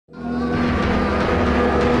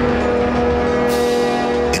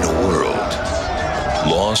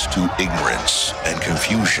to ignorance and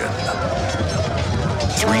confusion.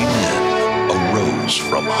 Three men arose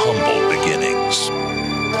from humble beginnings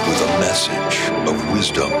with a message of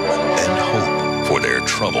wisdom and hope for their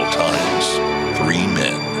troubled times. Three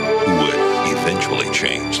men who would eventually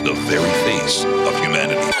change the very face of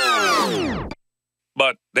humanity.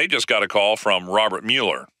 But they just got a call from Robert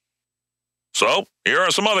Mueller. So, here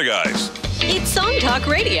are some other guys. It's Song Talk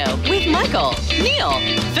Radio with Michael, Neil,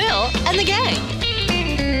 Phil, and the gang.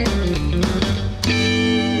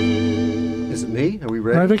 Is it me? Are we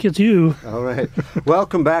ready? I think it's you. All right.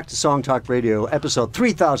 Welcome back to Song Talk Radio, episode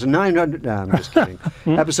 3,900. No, I'm just kidding.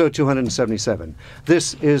 Episode 277.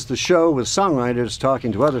 This is the show with songwriters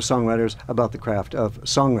talking to other songwriters about the craft of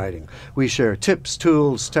songwriting. We share tips,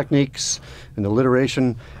 tools, techniques, and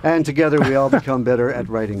alliteration, and together we all become better at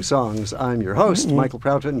writing songs. I'm your host, Michael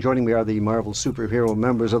Prouton, and joining me are the Marvel superhero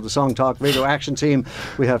members of the Song Talk Radio Action Team.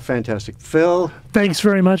 We have fantastic Phil. Thanks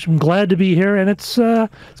very much. I'm glad to be here, and it's going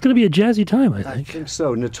to be a jazzy time, I think. I think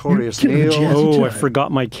so. Notorious You're Neil. jazzy I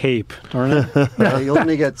forgot my cape. Darn it. You'll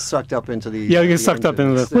only get sucked up into the... Yeah, you get sucked up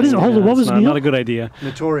into the... What is it? Hold on, what was Not Neil? a good idea.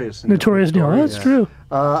 Notorious Neil. That's true.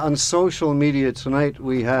 On social media tonight,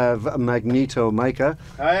 we have Magneto Micah.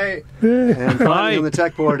 Hi. And finally Hi. on the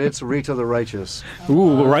tech board, it's Rita the Righteous.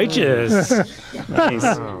 Ooh, righteous.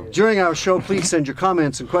 Nice. During our show, please send your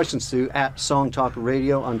comments and questions to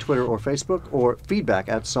 @SongTalkRadio on Twitter or Facebook, or feedback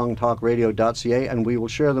 @songtalkradio.ca, and we will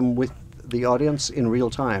share them with the audience in real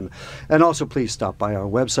time. And also please stop by our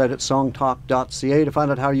website at songtalk.ca to find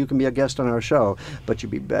out how you can be a guest on our show. But you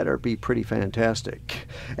better be pretty fantastic.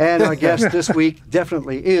 And our guest this week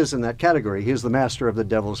definitely is in that category. He is the master of the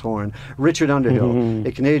devil's horn, Richard Underhill,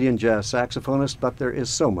 a Canadian jazz saxophonist, but there is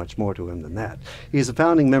so much more to him than that. He is a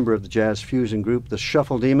founding member of the jazz fusion group The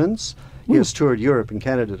Shuffle Demons. He has toured Europe and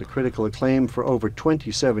Canada to critical acclaim for over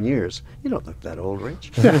 27 years. You don't look that old,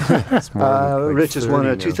 Rich. Rich has won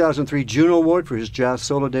a 2003 Juno Award for his jazz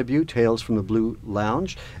solo debut, Tales from the Blue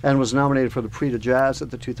Lounge, and was nominated for the Prix de Jazz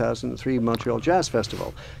at the 2003 Montreal Jazz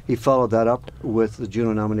Festival. He followed that up with the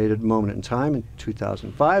Juno-nominated Moment in Time in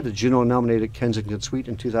 2005, the Juno-nominated Kensington Suite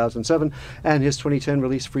in 2007, and his 2010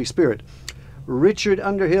 release Free Spirit. Richard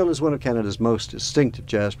Underhill is one of Canada's most distinctive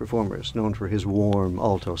jazz performers, known for his warm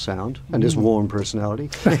alto sound and his warm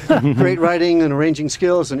personality, great writing and arranging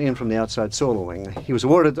skills, and in from the outside soloing. He was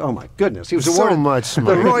awarded, oh my goodness, he was awarded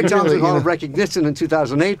the Roy Thompson Hall of Recognition in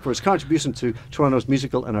 2008 for his contribution to Toronto's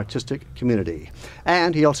musical and artistic community.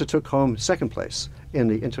 And he also took home second place in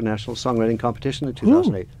the International Songwriting Competition in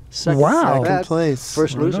 2008. Second place.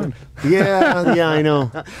 First loser. Yeah, I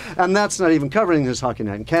know. And that's not even covering his Hockey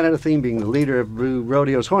Night in Canada theme, being the leader of Blue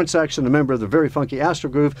Rodeo's horn section, a member of the very funky Astro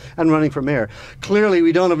Groove, and running for mayor. Clearly,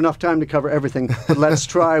 we don't have enough time to cover everything, but let's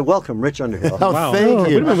try. Welcome, Rich Underhill. Oh, thank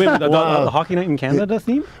you. Wait a minute, the Hockey Night in Canada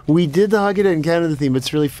theme? We did the Hockey Night in Canada theme.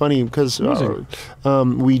 It's really funny because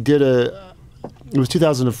we did it was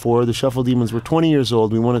 2004. The Shuffle Demons were 20 years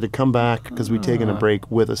old. We wanted to come back because we'd taken a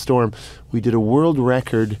break with a storm. We did a world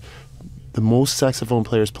record, the most saxophone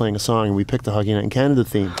players playing a song, and we picked the Hockey Night in Canada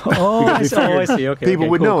theme. Oh, I see. Okay, people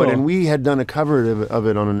would know cool. it, and we had done a cover of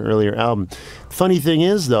it on an earlier album. Funny thing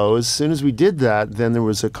is, though, as soon as we did that, then there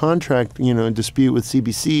was a contract, dispute with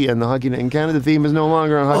CBC, and the Hockey Night in Canada theme is no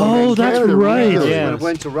longer on Hockey Night in Canada. Oh, that's right. When Yes. it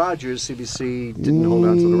went to Rogers, CBC didn't hold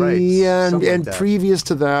on to the rights. Yeah, Something and like that. previous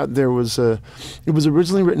to that, there was it was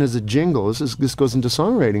originally written as a jingle. This goes into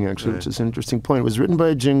songwriting, actually, which is an interesting point. It was written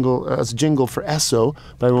by as a jingle for Esso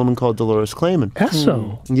by a woman called Dolores Clayman.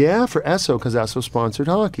 Esso. Yeah, for Esso, because Esso sponsored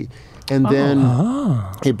hockey. And then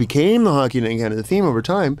it became the Hockey Night in Canada theme over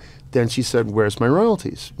time. Then she said, "Where's my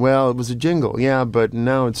royalties?" Well, it was a jingle, yeah, but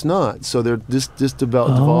now it's not. So this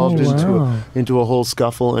devolved into a whole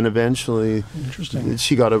scuffle, and eventually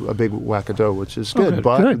she got a big whack-a-dough, which is good.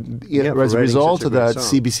 But as a result of that,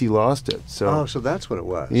 CBC lost it. So so that's what it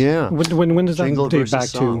was. Yeah. When does that Jingle date versus back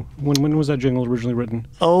song. to? When was that jingle originally written?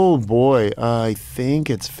 Oh boy, I think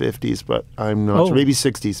it's 50s, but I'm not sure. Maybe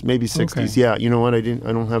 60s. Maybe 60s. Okay. Yeah, you know what? I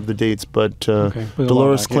don't have the dates, but But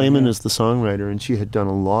Dolores back, Clayman yeah. is the songwriter, and she had done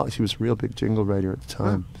a lot. She was a real big jingle writer at the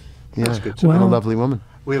time. Yeah, That's good to and know. a lovely woman.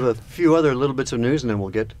 We have a few other little bits of news, and then we'll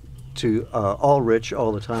get to all Rich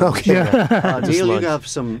all the time. Okay. Neil, you have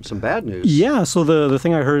some bad news. Yeah, so the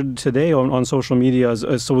thing I heard today on social media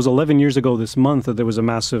is so it was 11 years ago this month that there was a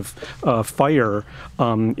massive fire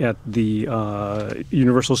at the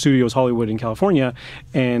Universal Studios Hollywood in California,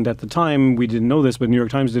 and at the time we didn't know this, but New York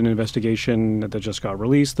Times did an investigation that just got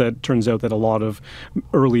released that turns out that a lot of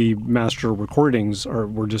early master recordings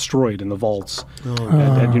were destroyed in the vaults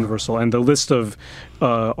at Universal, and the list of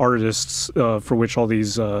artists for which all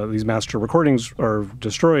these master recordings are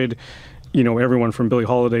destroyed everyone from Billie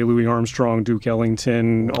Holiday, Louis Armstrong, Duke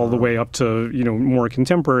Ellington, all the way up to, more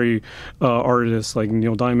contemporary artists like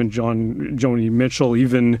Neil Diamond, Joni Mitchell,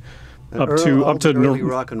 even up to early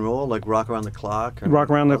rock and roll, like Rock Around the Clock. Rock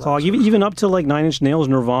Around the Clock, even up to like Nine Inch Nails,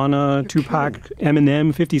 Nirvana, Tupac,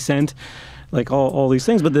 Eminem, 50 Cent, like all these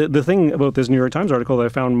things. But the thing about this New York Times article that I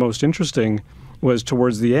found most interesting was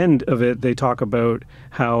towards the end of it, they talk about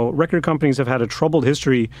how record companies have had a troubled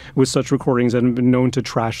history with such recordings and have been known to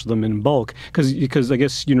trash them in bulk. Because I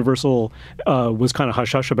guess Universal was kind of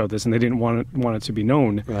hush-hush about this, and they didn't want it to be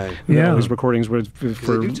known. Right. Yeah. These recordings were... They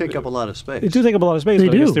do take up a lot of space. They do take up a lot of space. They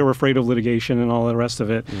I do. guess they were afraid of litigation and all the rest of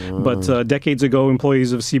it. But decades ago,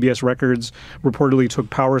 employees of CBS Records reportedly took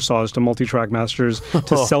power saws to multi-track masters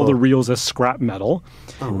to sell the reels as scrap metal.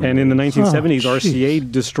 And in the 1970s,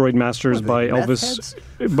 RCA destroyed masters by Elvis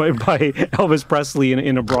Presley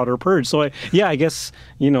in a broader purge. So I guess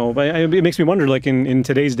it makes me wonder, like in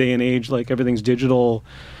today's day and age, like everything's digital.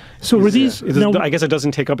 So were these? I guess it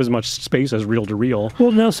doesn't take up as much space as reel to reel.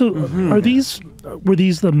 Well, now, so were these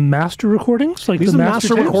the master recordings? Like These are the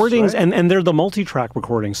master tapes, recordings, right? and they're the multi-track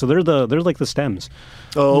recordings. So they're like the stems.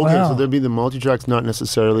 Oh, okay. Wow. So there'd be the multi-tracks, not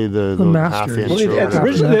necessarily the masters. half-inch. Well, or whatever.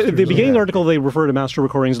 Originally, the beginning of the article, they refer to master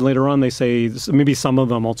recordings, and later on they say maybe some of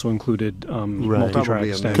them also included multi-track Probably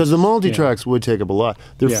a stems. Because the multi-tracks would take up a lot.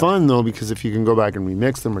 They're Yeah. fun, though, because if you can go back and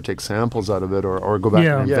remix them or take samples out of it or go back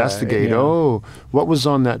and Yeah. investigate, Yeah. what was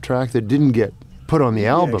on that track that didn't get put on the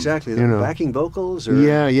album? Yeah, exactly. The backing vocals? Or...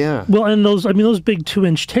 Yeah. Well, and those big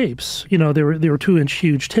 2-inch tapes, they were 2-inch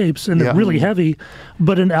huge tapes, and they're really heavy.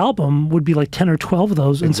 But an album would be like 10 or 12 of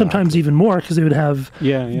those, and sometimes even more, because they would have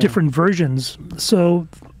different versions. So,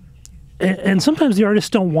 and sometimes the artists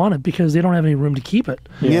don't want it because they don't have any room to keep it.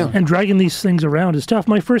 Yeah. And dragging these things around is tough.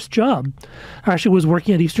 My first job actually was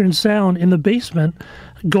working at Eastern Sound in the basement,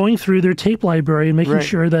 going through their tape library and making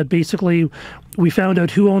sure that basically we found out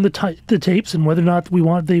who owned the tapes and whether or not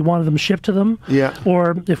they wanted them shipped to them,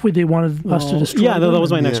 or if they wanted us to destroy them. That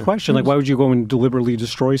was my next question. Like, why would you go and deliberately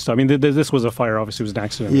destroy stuff? I mean, this was a fire, obviously it was an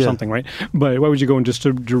accident or something, right? But why would you go and just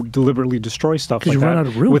deliberately destroy stuff like you that? run out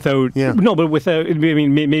of room. Without, no, but without, I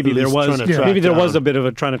mean, maybe there was a bit of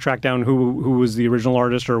a trying to track down who was the original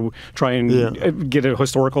artist, or try and get a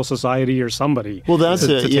historical society or somebody to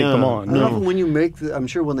take them on. And often when you make I'm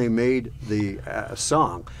sure when they made the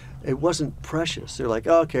song, it wasn't precious. They're like,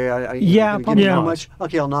 okay, how much?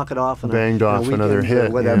 Okay, I'll knock it off. And banged off another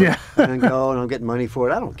hit, whatever, and then go and I'll get money for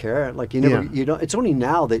it. I don't care. Like you don't. It's only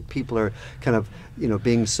now that people are kind of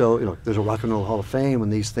being so there's a Rock and Roll Hall of Fame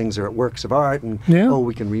and these things are works of art and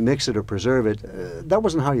we can remix it or preserve it. That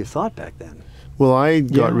wasn't how you thought back then. Well, I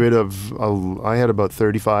got rid of, I had about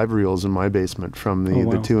 35 reels in my basement from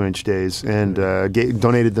the 2-inch days, and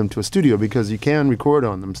donated them to a studio because you can record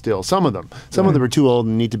on them still. Some of them. Some of them are too old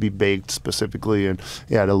and need to be baked specifically and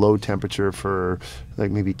at a low temperature for like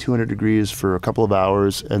maybe 200 degrees for a couple of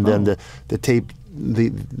hours, and then the tape,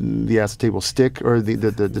 the acetate will stick, or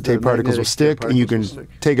the tape particles will stick, and you can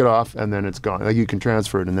take it off, and then it's gone. Like you can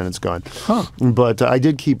transfer it, and then it's gone. But I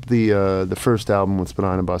did keep the first album with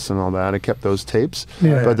Spadina Bus and all that. I kept those tapes,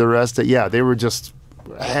 but the rest, they were just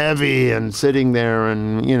heavy and sitting there,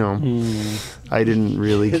 and I didn't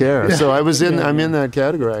really care. So I'm in that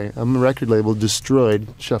category. I'm a record label destroyed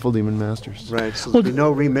Shuffle Demon Masters. Right. So there'll be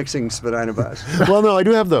no remixing Spadina Bus. Well, no, I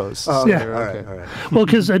do have those. Oh, okay. All right. Well,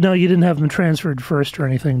 because no, you didn't have them transferred first or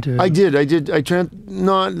anything to. I did.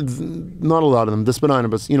 Not a lot of them. The Spadina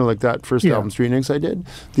Bus, like that first album, Street Nicks, I did.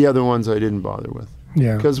 The other ones I didn't bother with.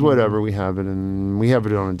 Yeah. Because whatever, we have it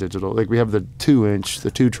on a digital. Like we have the 2-inch, the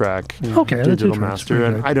 2-track digital master,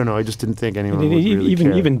 and I don't know. I just didn't think anyone would really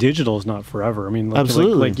care. Even digital is not forever. I mean,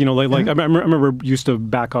 absolutely. I remember used to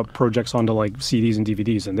back up projects onto like CDs and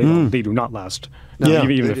DVDs, and they do not last.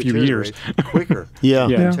 Even a few years. Quicker.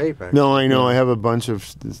 Tape, no, I know. I have a bunch of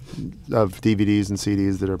DVDs and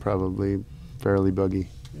CDs that are probably fairly buggy.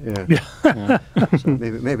 So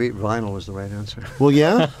maybe vinyl was the right answer. Well,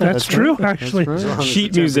 that's true. Actually,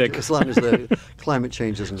 sheet music. As long as the climate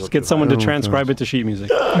change doesn't go. Just get someone to transcribe it to sheet music.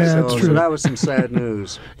 That's true. So that was some sad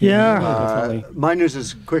news. My news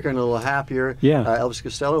is quicker and a little happier. Elvis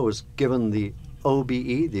Costello was given the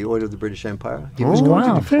OBE, the Order of the British Empire. He was going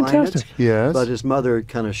to decline it, but his mother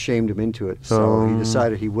kind of shamed him into it, so he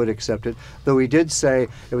decided he would accept it. Though he did say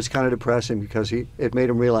it was kind of depressing because it made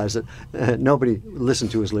him realize that nobody listened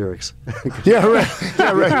to his lyrics. They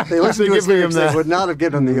listened to his lyrics. They would not have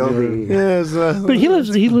given him the OBE. Yes, but he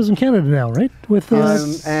lives in Canada now, right? With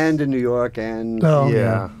and in New York, and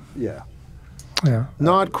Yeah.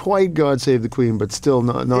 Not quite God Save the Queen, but still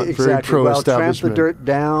not exactly. very pro-establishment. Tramp the dirt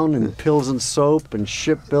down and pills and soap and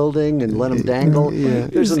shipbuilding and let them dangle. Yeah.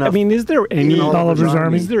 There's enough. I mean, is there any Oliver's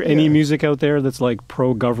Army. Is there any music out there that's like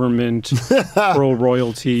pro-government,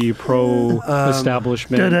 pro-royalty,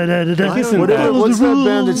 pro-establishment? What's that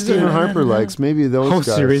band that Stephen Harper likes? Maybe those guys.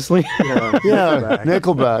 Oh, seriously? Yeah,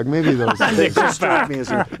 Nickelback. Maybe those guys. They strike me as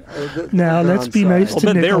Now, let's be nice to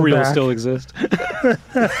I'll bet their reels Nickelback. still exist.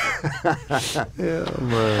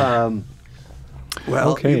 Well,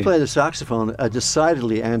 Okay. you play the saxophone, a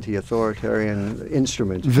decidedly anti-authoritarian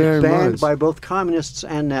instrument, Very banned much. by both communists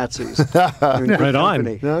and Nazis. Right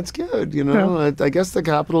on. That's good. You know, I guess the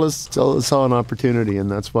capitalists still saw an opportunity,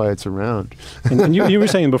 and that's why it's around. And you were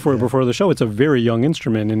saying before the show, it's a very young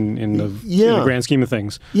instrument in the grand scheme of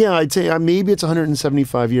things. Yeah, I'd say maybe it's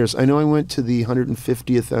 175 years. I know I went to the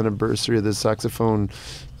 150th anniversary of the saxophone.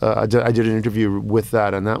 I did an interview with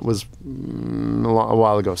that, and that was a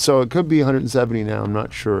while ago. So it could be 170 now. I'm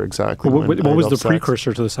not sure exactly. What was Adolf the Sax.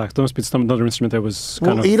 precursor to the sax? There must be another instrument that was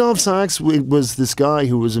kind of... Adolf Sax was this guy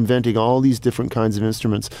who was inventing all these different kinds of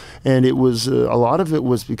instruments, and it was a lot of it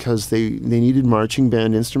was because they needed marching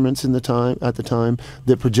band instruments at the time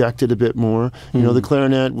that projected a bit more. You know, the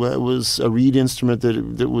clarinet was a reed instrument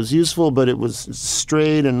that was useful, but it was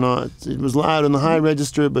straight and not. It was loud in the high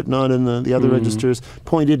register, but not in the other registers.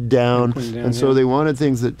 Pointed down, and so they wanted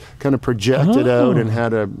things that kind of projected out and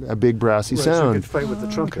had a big brassy So sound. you could fight with the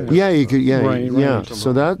trumpet. Yeah, you could. Yeah, Right, yeah. right.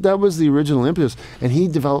 So that was the original impetus, and he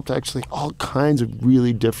developed actually all kinds of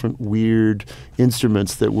really different, weird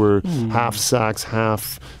instruments that were half sax,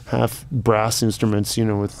 half brass instruments. You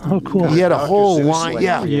know, with cool. He had a Dr. whole Seuss, line. like-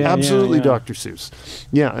 Yeah, absolutely, yeah. Dr. Seuss.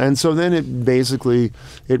 Yeah, and so then it basically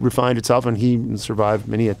refined itself, and he survived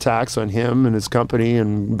many attacks on him and his company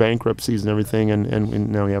and bankruptcies and everything, and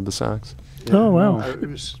now we have the sax. Oh, wow. I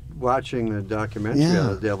was watching a documentary Yeah.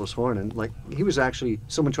 on the Devil's Horn, and he was actually,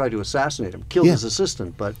 someone tried to assassinate him, killed Yeah. his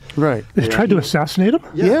assistant, but Right. They tried to assassinate him?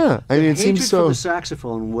 Yeah, I mean, the it seems hatred so. for the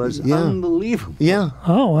saxophone was Yeah. unbelievable. Yeah.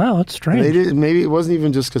 Oh, wow, that's strange. They did, maybe it wasn't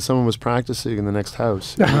even just because someone was practicing in the next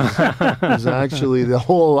house. It was actually the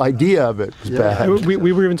whole idea of it was bad.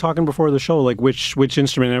 We were even talking before the show, like which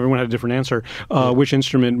instrument, everyone had a different answer, which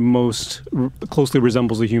instrument most closely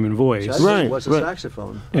resembles the human voice. That Right, was a right.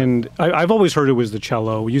 saxophone. And I've always heard it was the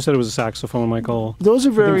cello. You said it was a saxophone, Michael. Those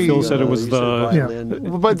are very. Phil said it was you said the...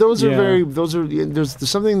 violin. But those are Yeah. very. There's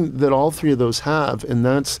something that all three of those have, and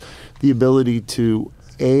that's the ability to.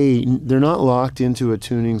 They're not locked into a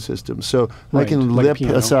tuning system. So I Right, can like a lip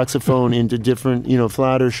piano. a saxophone into different,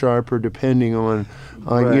 flat or sharper, depending on,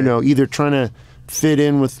 Right. either trying to fit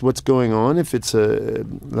in with what's going on. If it's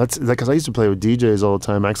that's because I used to play with DJs all the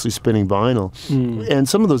time, actually spinning vinyl, and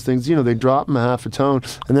some of those things, they drop them a half a tone,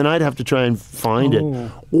 and then I'd have to try and find it,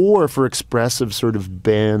 or for expressive sort of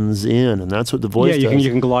bends in, and that's what the voice Yeah, does.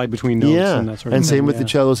 you can glide between notes Yeah, and that sort of and thing. same with the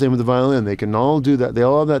cello, same with the violin. They can all do that. They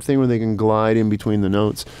all have that thing where they can glide in between the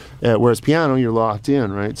notes. Whereas piano, you're locked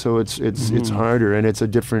in, right? So it's harder, and it's a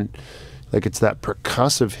different, like it's that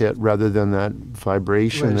percussive hit rather than that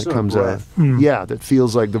vibration Right, it's that not comes out. breath. Yeah, that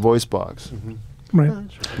feels like the voice box. Right.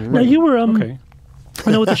 Now, you were, Okay.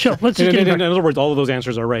 I know with the show, let's just get In back. other words, all of those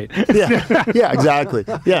answers are right. Yeah, exactly.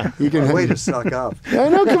 Yeah, you can. Way to suck up. I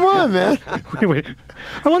know. Come on, man. Wait.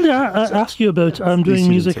 I wanted to ask you about doing shouldn't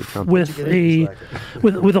music say trumpet. with a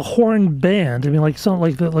with a horn band. I mean, like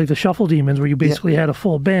the Shuffle Demons, where you basically had a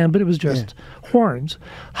full band, but it was just horns.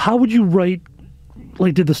 How would you write?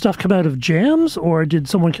 Like, did the stuff come out of jams, or did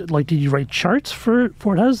you write charts for it?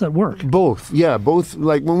 How does that work? Both. Yeah, both.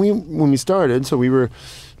 Like when we started, so we were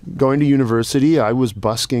going to university. I was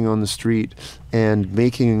busking on the street and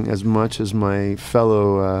making as much as my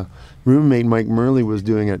fellow roommate Mike Murley was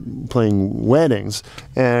doing at playing weddings.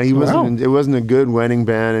 And he wasn't. It wasn't a good wedding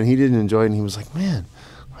band, and he didn't enjoy it. And he was like, "Man,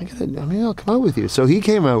 I'll come out with you." So he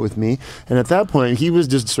came out with me, and at that point, he was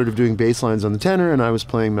just sort of doing bass lines on the tenor, and I was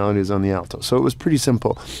playing melodies on the alto. So it was pretty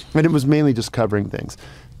simple, and it was mainly just covering things.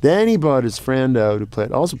 Then he brought his friend out who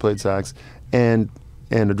also played sax, and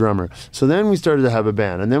a drummer. So then we started to have a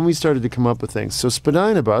band, and then we started to come up with things. So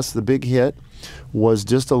Spadina Bus, the big hit, was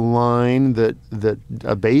just a line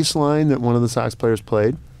a bass line that one of the sax players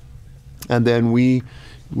played, and then we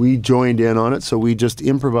joined in on it, so we just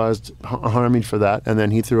improvised a harmony for that, and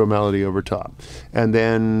then he threw a melody over top, and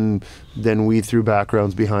then we threw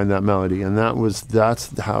backgrounds behind that melody, and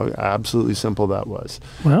that's how absolutely simple that was.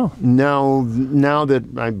 Wow. Now that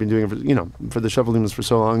I've been doing it for the Shuffle Demons for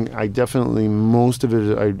so long, I definitely most of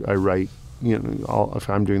it I write. If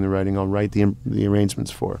I'm doing the writing, I'll write the arrangements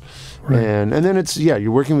for, Right. and then it's you're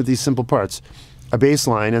working with these simple parts, a bass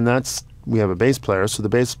line, and that's we have a bass player, so the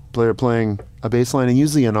bass player playing a bass line, and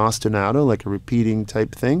usually an ostinato, like a repeating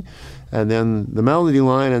type thing, and then the melody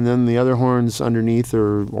line, and then the other horns underneath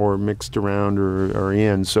or mixed around or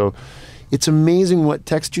in. So it's amazing what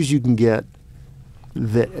textures you can get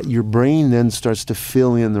that your brain then starts to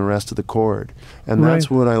fill in the rest of the chord. And that's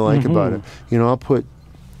what I like about it. You know, I'll put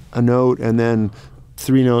a note and then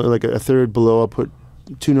 3 notes, like a third below, I'll put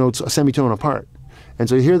 2 notes, a semitone apart. And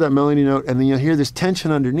so you hear that melody note, and then you'll hear this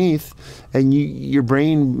tension underneath, and your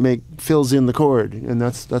brain fills in the chord, and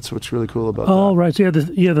that's what's really cool about that. Oh, right. So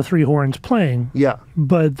you have the 3 horns playing. Yeah.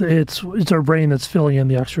 But it's our brain that's filling in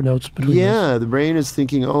the extra notes between. Yeah, the brain is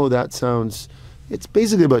thinking, oh, that sounds. It's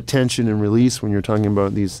basically about tension and release when you're talking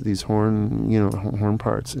about these horn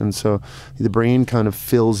parts, and so the brain kind of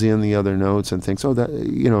fills in the other notes and thinks, oh,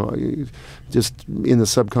 that, just in the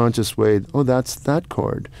subconscious way, oh, that's that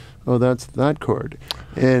chord. Oh, that's that chord.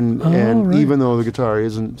 And even though the guitar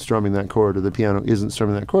isn't strumming that chord or the piano isn't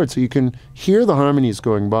strumming that chord, so you can hear the harmonies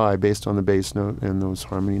going by based on the bass note and those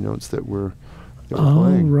harmony notes that we're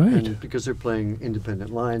playing. Right. And because they're playing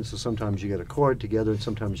independent lines, so sometimes you get a chord together and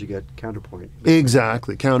sometimes you get counterpoint.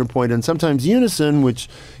 Exactly, counterpoint, and sometimes unison, which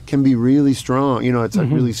can be really strong. It's a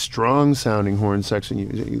really strong sounding horn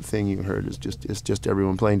section thing you heard is just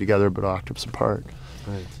everyone playing together but octaves apart.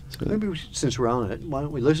 Right. So maybe since we're on it, why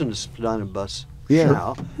don't we listen to Spadina Bus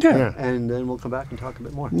now? Yeah. And then we'll come back and talk a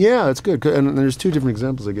bit more. Yeah, that's good. And there's 2 different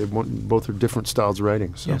examples I gave. Both are different styles of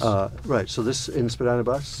writing. So. Yes. Right. So this in Spadina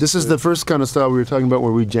Bus? This is the first kind of style we were talking about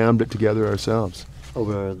where we jammed it together ourselves.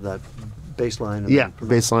 Over that bass line?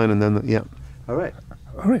 Bass line and then All right.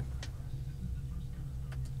 All right.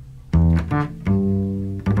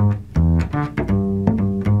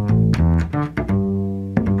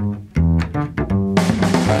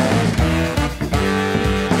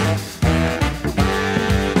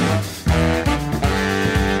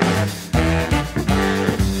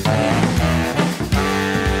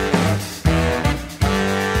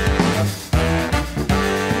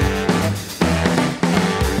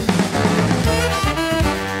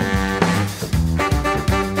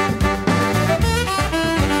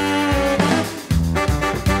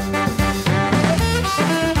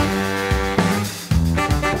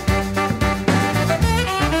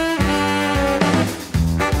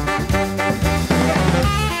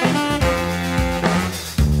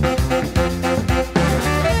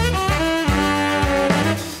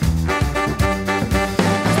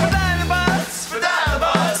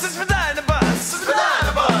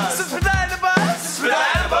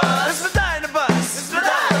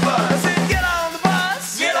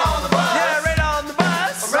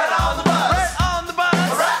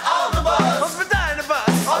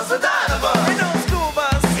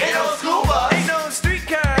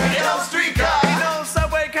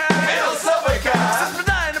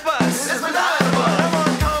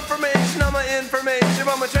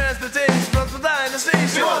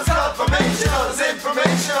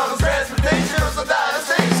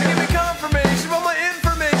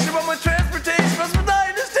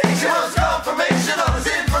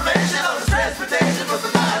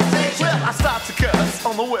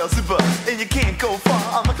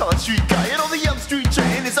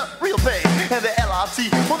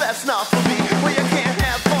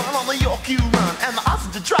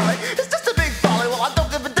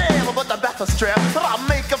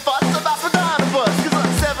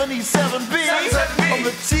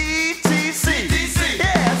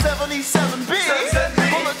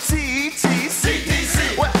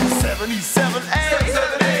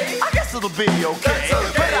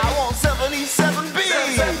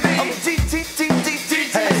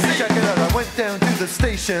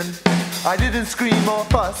 I didn't scream or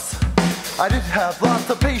fuss. I did have lots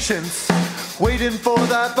of patience waiting for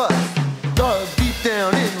that bus. Dug deep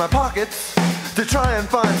down in my pockets to try and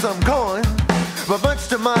find some coin, but much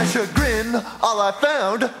to my chagrin, all I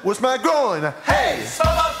found was my groin. Hey!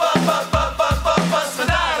 Spadina bus!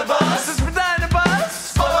 Spadina bus!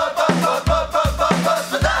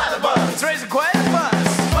 Spadina bus! It's raising quite a fuss.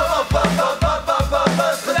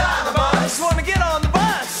 Spadina bus! Just wanna get on the bus.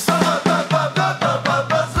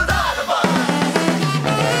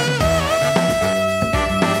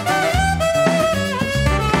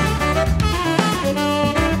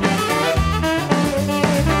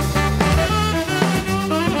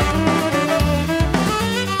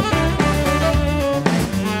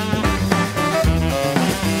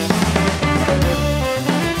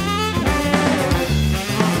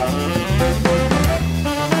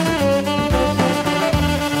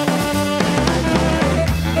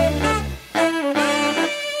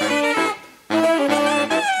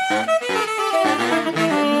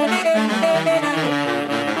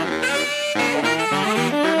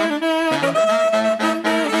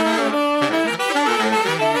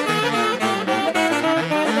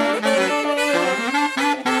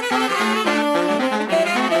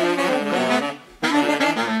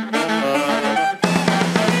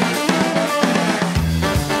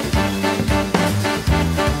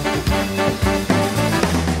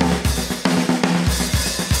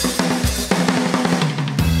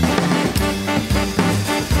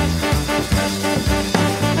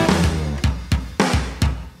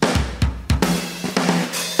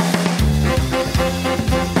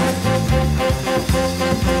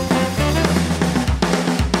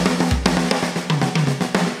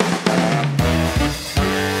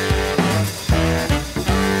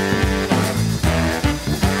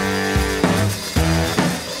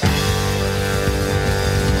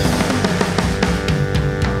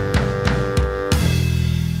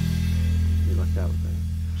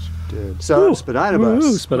 Spadina Bus.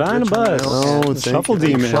 Ooh, Spadina Bus. Oh, Shuffle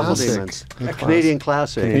Demons. Shuffle Demons. A Canadian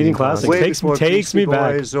classic. Canadian classic. Way Takes before me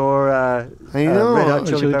back. Boys or I know. Red Hot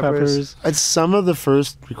Chili Peppers. It's some of the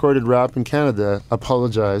first recorded rap in Canada.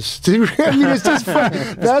 Apologize. I mean, it's just funny.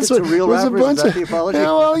 That's It's what a real was rapper, a bunch is that of. the apology? Yeah,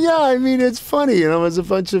 well, yeah. I mean, it's funny. You know, it was a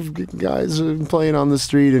bunch of guys playing on the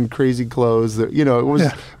street in crazy clothes. That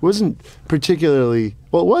wasn't particularly.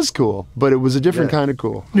 Well, it was cool, but it was a different kind of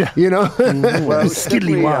cool. Yeah. You know. Well, it's Skiddly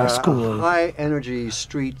definitely Wah school. high energy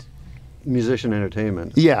street musician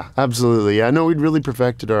entertainment. Yeah, absolutely. Yeah, no, we'd really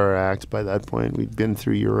perfected our act by that point. We'd been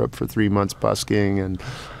through Europe for 3 months busking, and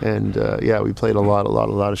yeah, we played a lot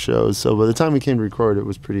of shows. So by the time we came to record, it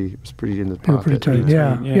was pretty in the pocket. Pretty tight.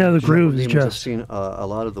 Yeah, the groove is Demons have just. seen a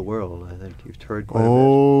lot of the world. I think you've heard quite a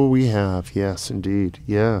Oh, we have. Yes, indeed.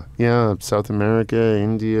 Yeah. South America,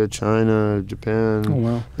 India, China, Japan. Oh,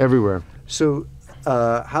 wow. Everywhere. bit. So,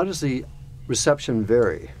 how does the reception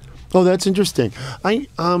vary? Oh, that's interesting.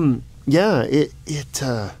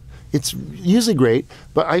 It's usually great,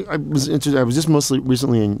 but I was interested. I was just mostly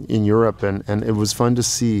recently in Europe, and it was fun to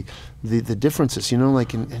see the differences. You know,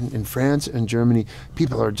 like in France and Germany,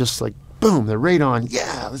 people are just like, boom, they're right on.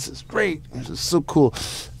 Yeah, this is great. This is so cool.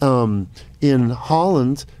 In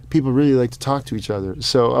Holland, people really like to talk to each other.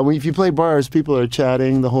 So if you play bars, people are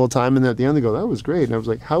chatting the whole time, and at the end they go, "That was great." And I was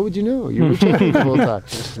like, "How would you know? You were chatting the whole time."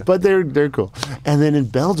 But they're cool. And then in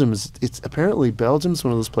Belgium, it's apparently Belgium's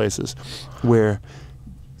one of those places where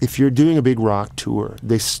if you're doing a big rock tour,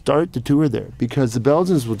 they start the tour there because the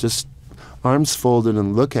Belgians will just arms folded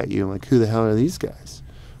and look at you like, "Who the hell are these guys?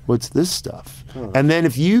 What's this stuff?" And then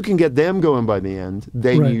if you can get them going by the end,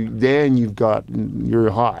 then you're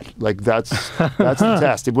hot. Like that's the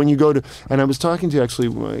test. When you go to, and I was talking to actually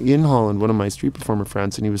in Holland one of my street performer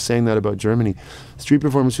friends, and he was saying that about Germany. Street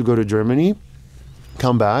performers who go to Germany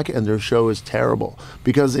come back and their show is terrible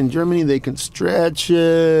because in Germany they can stretch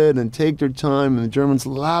it and take their time, and the Germans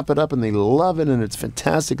lap it up and they love it, and it's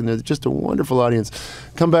fantastic, and they're just a wonderful audience.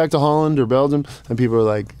 Come back to Holland or Belgium and people are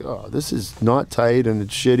like, "Oh, this is not tight and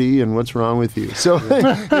it's shitty, and what's wrong with you?" So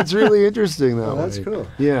it's really interesting that way. That's cool.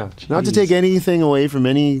 Yeah. Not to take anything away from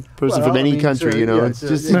any person from any country, it's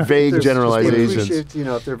just a vague generalization.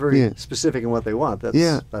 If they're very specific in what they want,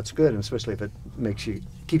 that's good, and especially if it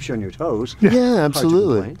keeps you on your toes. Yeah,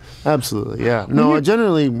 absolutely. Yeah. No,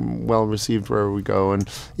 generally well received wherever we go, and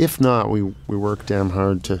if not, we work damn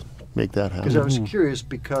hard to make that happen. Because I was curious,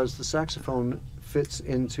 because the saxophone fits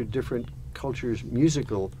into different cultures'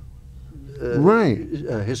 musical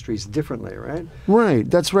histories differently, right? Right,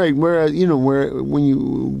 that's right. Whereas, when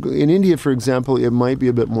you in India, for example, it might be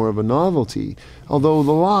a bit more of a novelty. Although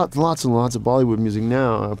lots and lots of Bollywood music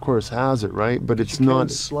now, of course, has it, right? But it's not. You can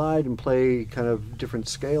slide and play kind of different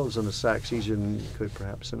scales on the sax easier than you could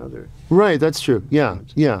perhaps in other. Right, that's true. Yeah.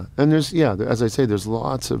 And there's as I say, there's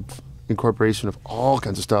lots of incorporation of all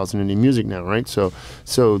kinds of styles in Indian music now, right? So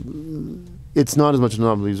it's not as much a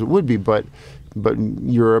novelty as it would be, but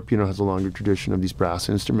Europe, has a longer tradition of these brass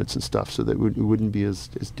instruments and stuff, so that it wouldn't be as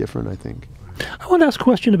different, I think. I want to ask a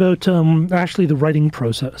question about actually the writing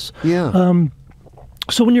process. Yeah.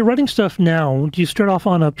 So when you're writing stuff now, do you start off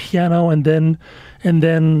on a piano and then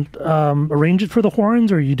arrange it for the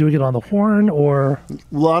horns, or are you doing it on the horn, or? A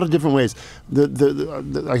lot of different ways.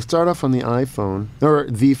 I start off on the iPhone or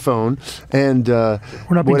the phone, and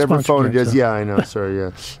whatever phone it is. So. Yeah, I know. Sorry.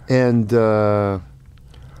 Yeah, and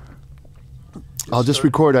I'll just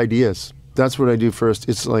record ideas. That's what I do first.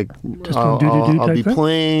 It's like I'll be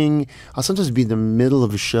playing. I'll sometimes be in the middle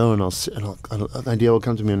of a show, and an idea will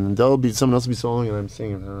come to me, and someone else will be soloing, and I'm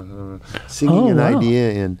singing an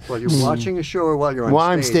idea in. While you're watching a show, or while you're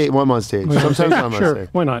on stage? While I'm on stage. Sometimes I'm on stage.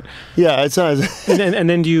 Why not? Yeah, it's nice. and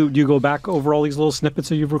then do you go back over all these little snippets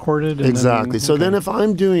that you've recorded? Exactly. So then, if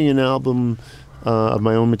I'm doing an album of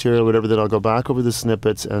my own material, whatever, then I'll go back over the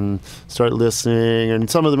snippets and start listening, and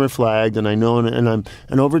some of them are flagged, and I know, and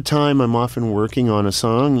over time I'm often working on a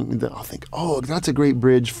song that I'll think, oh, that's a great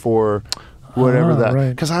bridge for whatever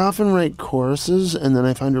because I often write choruses, and then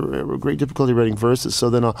I find a great difficulty writing verses, so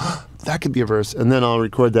then that could be a verse, and then I'll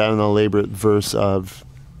record that and I'll label it verse of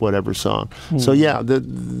whatever song. So yeah,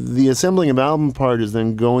 the assembling of album part is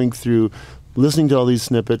then going through, listening to all these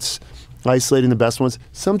snippets, isolating the best ones.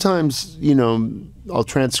 Sometimes, I'll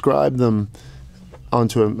transcribe them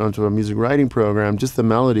onto a music writing program, just the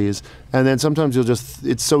melodies, and then sometimes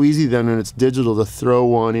it's so easy then when it's digital to throw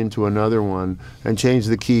one into another one and change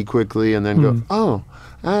the key quickly and then go, oh,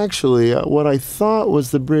 actually, what I thought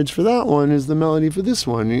was the bridge for that one is the melody for this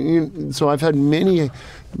one. So I've had many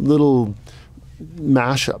little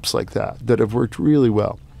mashups like that have worked really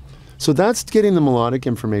well. So that's getting the melodic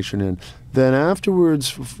information in. Then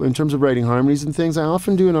afterwards, in terms of writing harmonies and things, I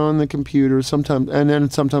often do it on the computer, sometimes, and then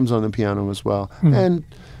sometimes on the piano as well. And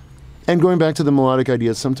going back to the melodic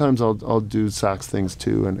ideas, sometimes I'll do sax things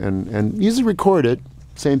too, and usually record it.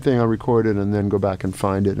 Same thing, I'll record it and then go back and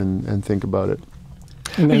find it and think about it.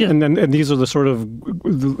 And these are the sort of,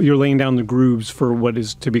 you're laying down the grooves for what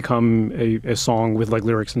is to become a song with like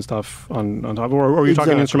lyrics and stuff on top, or are you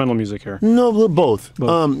talking instrumental music here? No, both.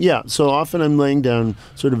 Yeah, so often I'm laying down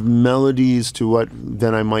sort of melodies to what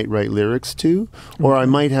then I might write lyrics to, or I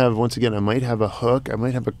might have, once again, I might have a hook, I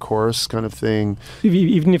might have a chorus kind of thing.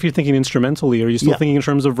 Even if you're thinking instrumentally, are you still thinking in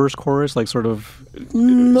terms of verse chorus, like sort of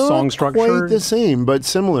song structure? Not quite the same, but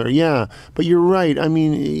similar, yeah. But you're right, I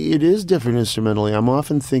mean, it is different instrumentally. I'm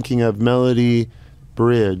often thinking of melody,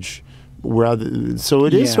 bridge, rather. So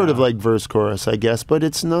it is sort of like verse chorus, I guess, but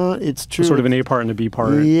it's not. It's true. Sort of an A part and a B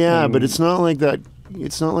part. Yeah, but it's not like that.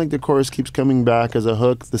 It's not like the chorus keeps coming back as a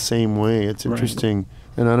hook the same way. It's interesting,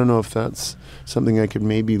 and I don't know if that's something I could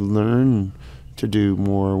maybe learn to do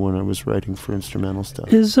more when I was writing for instrumental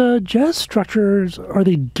stuff. Is jazz structures, are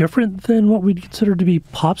they different than what we'd consider to be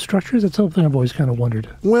pop structures? That's something I've always kind of wondered.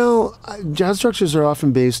 Well, jazz structures are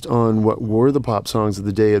often based on what were the pop songs of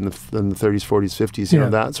the day in the 30s, 40s, 50s, you know,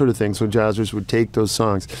 that sort of thing. So jazzers would take those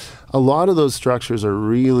songs. A lot of those structures are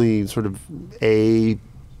really sort of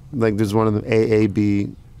like there's one of them, A, B,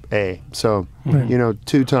 A. So, you know,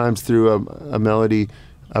 2 times through a melody,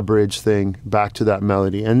 a bridge thing back to that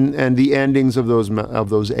melody, and the endings of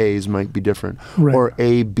those A's might be different, or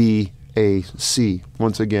A, B, A, C.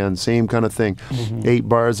 Once again, same kind of thing. 8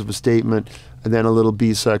 bars of a statement, and then a little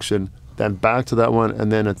B section, then back to that one, and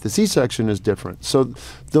then at the C section is different. So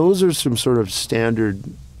those are some sort of standard,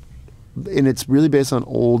 and it's really based on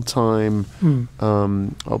old time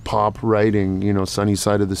pop writing, you know, Sunny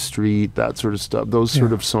Side of the Street, that sort of stuff, those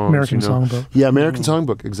sort of songs. American Songbook. Yeah, American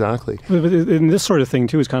Songbook, exactly. And this sort of thing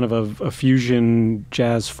too is kind of a fusion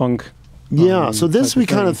jazz funk. So this we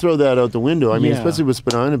kind of throw that out the window. I mean, especially with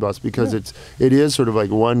Spadina Bus, because it is sort of like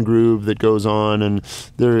one groove that goes on, and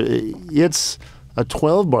it's a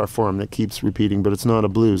 12-bar form that keeps repeating, but it's not a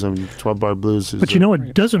blues. I mean, 12-bar blues is... But you know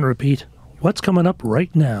what doesn't repeat? What's coming up right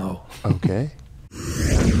now? Okay.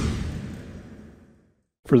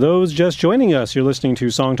 For those just joining us, you're listening to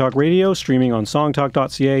Song Talk Radio, streaming on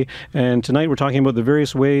songtalk.ca, and tonight we're talking about the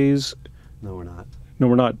various ways... No, we're not. No,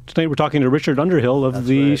 we're not. Tonight we're talking to Richard Underhill of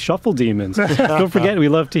the Shuffle Demons. Don't forget, we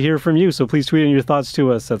love to hear from you, so please tweet in your thoughts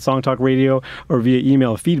to us at Song Talk Radio or via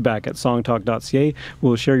email feedback@songtalk.ca.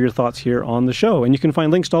 We'll share your thoughts here on the show. And you can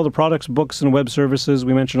find links to all the products, books, and web services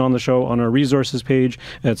we mentioned on the show on our resources page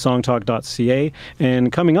at songtalk.ca.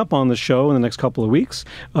 And coming up on the show in the next couple of weeks,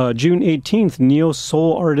 June 18th,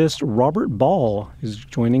 neo-soul artist Robert Ball is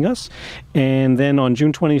joining us. And then on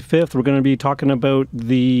June 25th, we're going to be talking about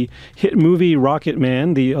the hit movie Rocket Man,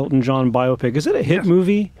 the Elton John biopic. Is it a hit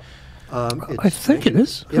movie? I think it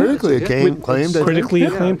is. Critically acclaimed. Critically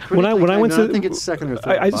acclaimed. When I went to, I think it's second or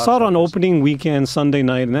third. I saw it on opening weekend Sunday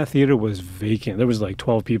night, and that theater was vacant. There was like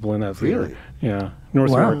 12 people in that theater. Really? Yeah,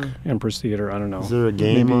 North York Empress Theater. I don't know. Is there a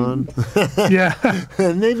game on?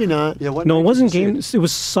 Maybe not. Yeah, no, it wasn't game. It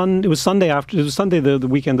was Sunday after. It was Sunday the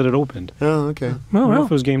weekend that it opened. Oh, okay. I don't know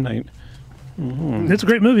if it was game night. It's a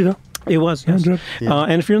great movie, though. It was, yes. And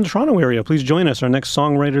if you're in the Toronto area, please join us. Our next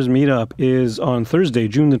Songwriters Meetup is on Thursday,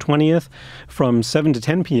 June the 20th, from 7 to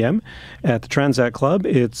 10 p.m. at the Transat Club.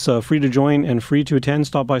 It's free to join and free to attend.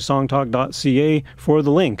 Stop by songtalk.ca for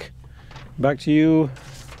the link. Back to you,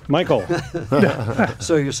 Michael.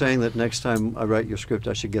 So you're saying that next time I write your script,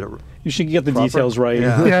 I should get it You should get the details right.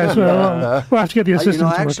 Yeah, so we'll have to get the assistant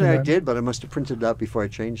to work on I that. did, but I must have printed it out before I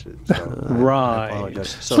changed it. So I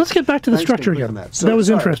apologize. So let's get back to the structure again. That was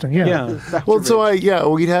interesting. Well, so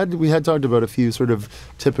we had talked about a few sort of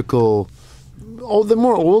typical, the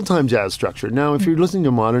more old time jazz structure. Now, if you're listening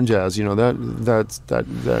to modern jazz, you know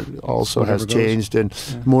that also has changed, and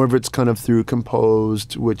more of it's kind of through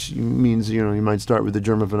composed, which means you might start with the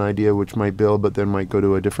germ of an idea, which might build, but then might go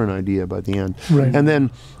to a different idea by the end. Right. And then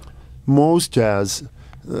most jazz,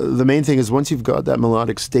 the main thing is once you've got that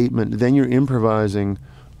melodic statement, then you're improvising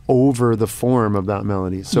over the form of that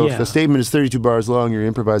melody. So if the statement is 32 bars long, you're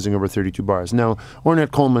improvising over 32 bars. Now,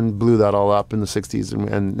 Ornette Coleman blew that all up in the 60s,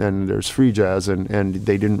 and there's free jazz, and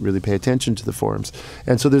they didn't really pay attention to the forms.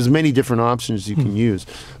 And so there's many different options you can use.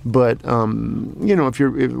 But,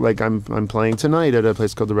 if I'm playing tonight at a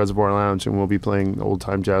place called the Reservoir Lounge, and we'll be playing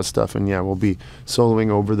old-time jazz stuff, and we'll be soloing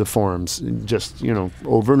over the forms, just,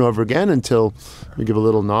 over and over again until we give a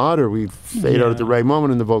little nod or we fade out at the right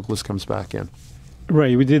moment and the vocalist comes back in.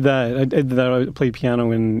 Right, we did that. I did that. I played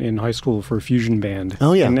piano in high school for a fusion band.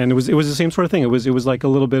 Oh yeah, and it was the same sort of thing. It was like a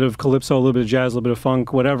little bit of calypso, a little bit of jazz, a little bit of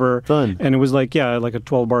funk, whatever. Fun. And it was like like a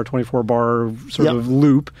 12-bar, 24-bar sort of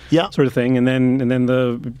loop, sort of thing. And then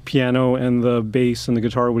the piano and the bass and the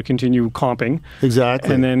guitar would continue comping.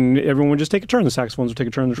 Exactly. And then everyone would just take a turn. The saxophones would take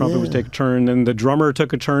a turn. The trumpet would take a turn. And the drummer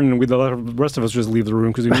took a turn. And the rest of us just leave the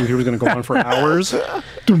room because we knew he was going to go on for hours.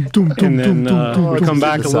 And then come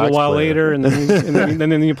back a little while later, and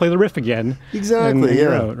then you play the riff again. Exactly. And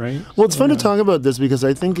you're out, right? Well, it's fun to talk about this because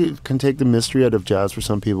I think it can take the mystery out of jazz for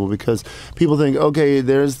some people, because people think, okay,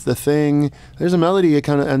 there's the thing, there's a melody,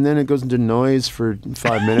 and then it goes into noise for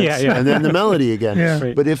 5 minutes, and then the melody again.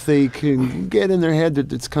 Right. But if they can get in their head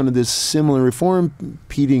that it's kind of this similar form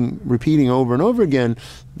repeating over and over again,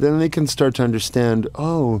 then they can start to understand,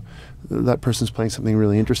 oh, that person's playing something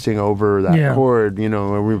really interesting over that chord, a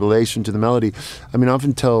relation to the melody. I mean, I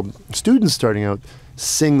often tell students starting out,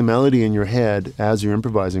 sing the melody in your head as you're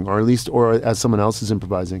improvising, or as someone else is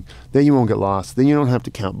improvising. Then you won't get lost. Then you don't have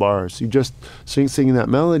to count bars. You just singing that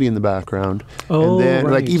melody in the background, and then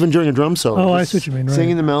like even during a drum solo. Oh, I see what you mean. Right.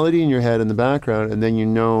 Singing the melody in your head in the background, and then you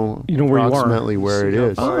know where approximately where it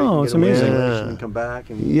is. Oh, it's amazing. And come back.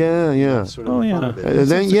 And Sort of and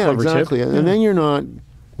then exactly. And then you're not,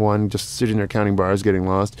 one, just sitting there counting bars, getting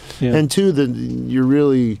lost, and two, that you're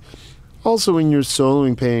really also in your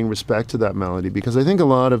soloing paying respect to that melody, because I think a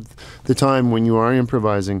lot of the time when you are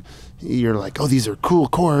improvising, you're like, oh, these are cool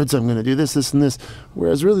chords, I'm going to do this, this, and this.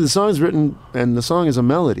 Whereas really the song's written, and the song is a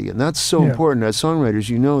melody, and that's so important. As songwriters,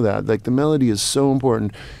 you know that. Like, the melody is so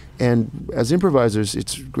important. And as improvisers,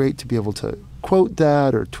 it's great to be able to quote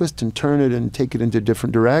that or twist and turn it and take it into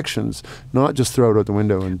different directions, not just throw it out the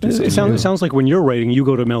window. And it sounds like when you're writing, you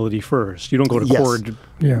go to melody first. You don't go to chord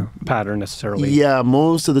pattern necessarily. Yeah,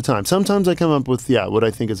 most of the time. Sometimes I come up with, what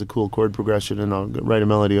I think is a cool chord progression, and I'll write a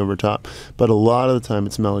melody over top. But a lot of the time,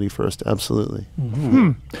 it's melody first, absolutely.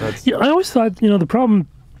 Mm-hmm. I always thought, the problem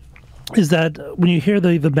is that when you hear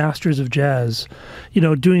the masters of jazz,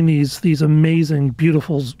 doing these amazing,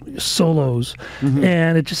 beautiful solos,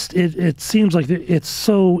 and it seems like it's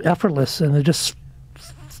so effortless, and they're just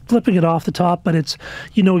flipping it off the top, but it's,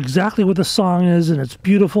 exactly what the song is, and it's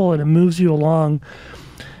beautiful, and it moves you along.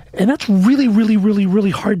 And that's really, really, really, really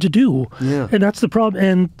hard to do. Yeah. And that's the problem.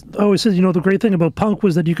 And I always said, the great thing about punk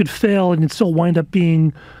was that you could fail and you'd still wind up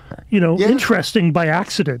being, interesting by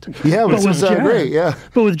accident. Yeah, which is great. Yeah.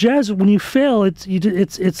 But with jazz, when you fail,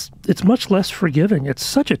 it's much less forgiving. It's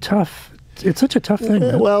such a tough thing.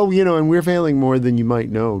 Man. Well, and we're failing more than you might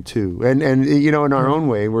know too. And in our own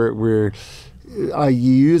way, I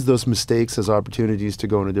use those mistakes as opportunities to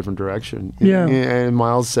go in a different direction. Yeah. And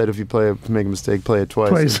Miles said, if you make a mistake, play it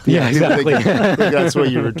twice. Yeah, exactly. That's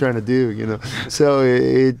what you were trying to do, So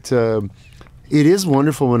it is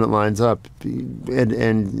wonderful when it lines up,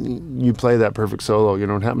 and you play that perfect solo.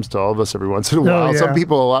 It happens to all of us every once in a while. Oh, yeah. Some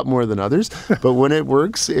people a lot more than others, but when it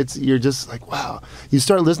works, you're just like, wow. You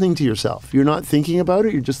start listening to yourself. You're not thinking about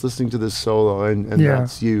it. You're just listening to this solo, and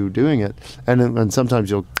that's you doing it. And sometimes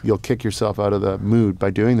you'll kick yourself out of the mood by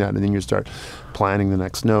doing that, and then you start planning the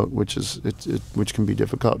next note, which can be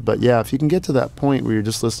difficult. But yeah, if you can get to that point where you're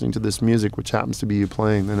just listening to this music, which happens to be you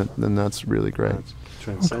playing, then that's really great.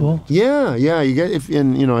 Oh, cool. Yeah, you get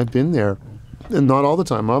I've been there, and not all the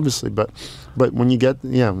time, obviously, but when you get,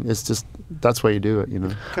 it's just, that's why you do it,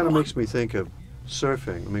 Kind of makes me think of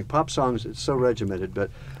surfing. I mean, pop songs, it's so regimented, but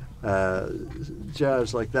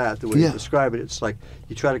jazz like that, the way you describe it, it's like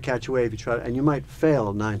you try to catch a wave, and you might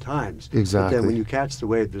fail 9 times. Exactly. But then when you catch the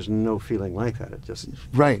wave, there's no feeling like that. It just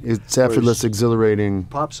it's effortless, exhilarating.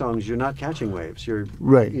 Pop songs, you're not catching waves. You're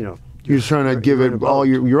You're trying to give it all.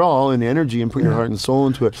 You're all in energy and put your heart and soul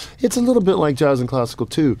into it. It's a little bit like jazz and classical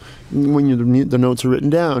too. When the notes are written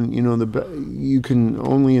down, you can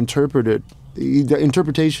only interpret it. The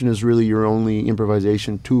interpretation is really your only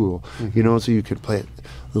improvisation tool. So you could play it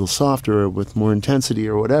a little softer or with more intensity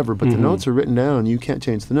or whatever. But the notes are written down. You can't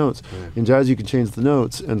change the notes. In jazz, you can change the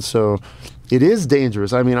notes, and so it is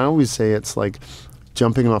dangerous. I mean, I always say it's like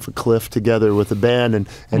jumping off a cliff together with a band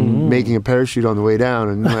and making a parachute on the way down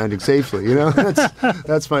and landing safely.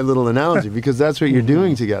 That's my little analogy, because that's what you're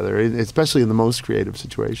doing together, especially in the most creative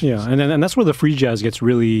situations. Yeah, and that's where the free jazz gets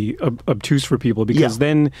really obtuse for people, because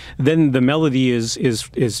then the melody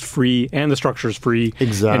is free and the structure is free,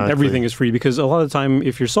 and everything is free. Because a lot of the time,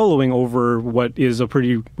 if you're soloing over what is a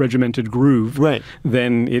pretty regimented groove,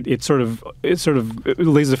 then it sort of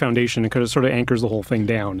lays the foundation and kind of sort of anchors the whole thing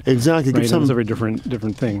down. Exactly, right? It's a very different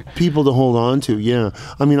different thing. People to hold on to, yeah.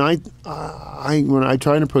 I mean, I when I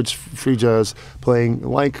try and approach free jazz playing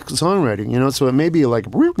like songwriting, you know, so it may be like,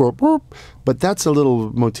 but that's a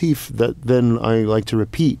little motif that then I like to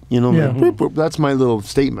repeat, you know, like, that's my little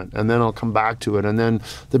statement, and then I'll come back to it, and then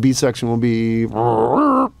the B section will be,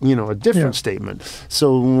 you know, a different statement.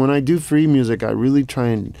 So when I do free music, I really try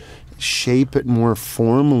and shape it more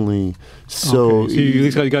formally. So, so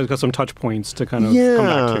you guys got some touch points to kind of come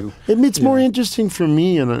back to. It's more interesting for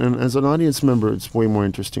me, and as an audience member, it's way more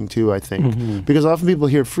interesting too, I think. Because often people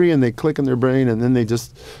hear free and they click in their brain and then they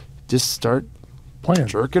just start playing,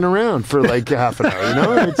 jerking around for like half an hour, you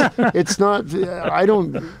know? It's not,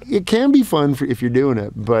 it can be fun if you're doing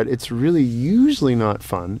it, but it's really usually not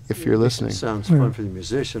fun if you're listening. It sounds fun for the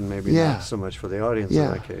musician, maybe not so much for the audience in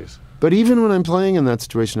that case. But even when I'm playing in that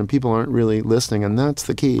situation and people aren't really listening, and that's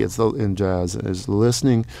the key in jazz, is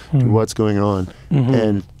listening to what's going on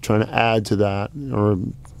and trying to add to that, or,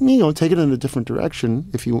 you know, take it in a different direction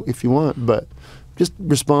if you want, but just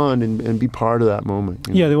respond and be part of that moment.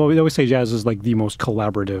 You know? Yeah, they always say jazz is like the most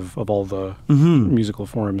collaborative of all the musical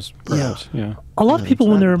forms, perhaps. Yeah. A lot of people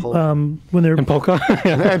when they're and polka.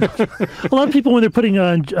 A lot of people when they're putting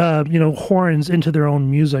horns into their own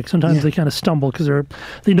music, sometimes they kind of stumble because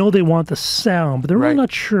they know they want the sound, but they're really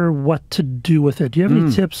not sure what to do with it. Do you have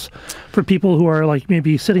any tips for people who are like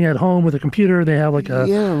maybe sitting at home with a computer, they have like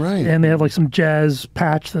and they have like some jazz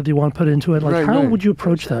patch that they want to put into it? Like how would you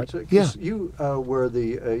approach that? You were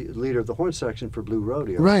the leader of the horn section for Blue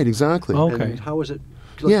Rodeo. Right, exactly. Okay. And how was it?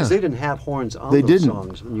 Because they didn't have horns on those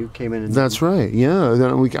songs when you came in. That's right. Yeah,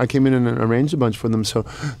 then I came in and arranged a bunch for them. So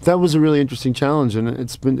that was a really interesting challenge, and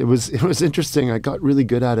it was interesting. I got really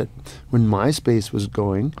good at it when MySpace was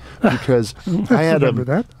going, because I had a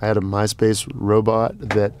MySpace robot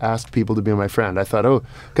that asked people to be my friend. I thought,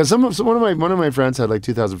 because one of my friends had like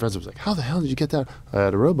 2,000 friends. I was like, how the hell did you get that? I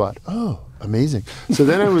had a robot. Oh, amazing. So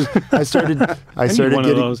then I started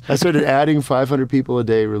adding 500 people a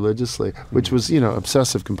day religiously, which was, you know,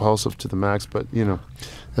 obsessive compulsive to the max, but, you know,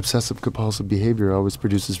 obsessive compulsive behavior always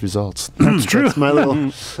produces results. That's true. That's my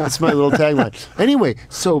little tagline. Anyway,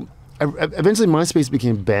 so eventually MySpace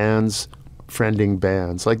became bands friending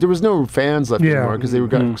bands. Like there was no fans left anymore because they were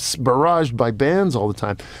getting barraged by bands all the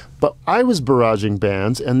time. But I was barraging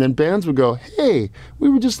bands, and then bands would go, "Hey, we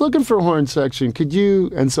were just looking for a horn section. Could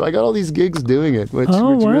you?" And so I got all these gigs doing it, which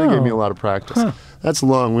really gave me a lot of practice. That's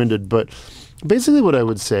long-winded, but basically what I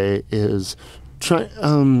would say is try,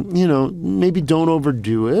 maybe don't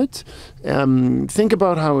overdo it. Think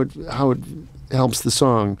about how it helps the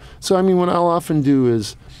song. So I mean, what I'll often do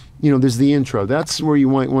is, you know, there's the intro. That's where you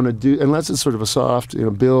might want to do, unless it's sort of a soft, you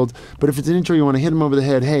know, build. But if it's an intro, you want to hit them over the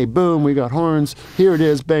head. Hey, boom, we got horns. Here it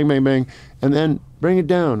is, bang, bang, bang. And then bring it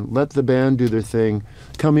down. Let the band do their thing.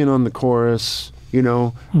 Come in on the chorus, you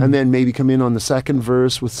know, and then maybe come in on the second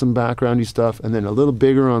verse with some backgroundy stuff, and then a little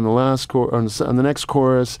bigger on the last on the next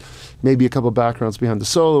chorus, maybe a couple backgrounds behind the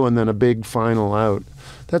solo, and then a big final out.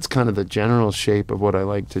 That's kind of the general shape of what I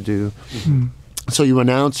like to do. So you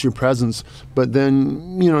announce your presence, but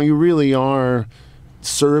then, you know, you really are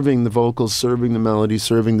serving the vocals, serving the melody,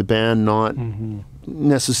 serving the band, not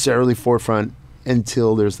necessarily forefront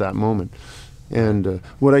until there's that moment. And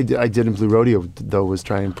what I did in Blue Rodeo, though, was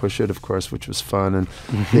try and push it, of course, which was fun. And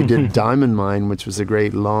they did Diamond Mine, which was a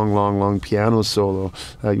great long piano solo.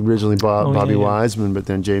 Originally Bobby Wiseman, but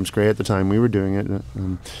then James Gray at the time we were doing it.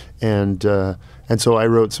 And so I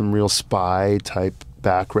wrote some real spy-type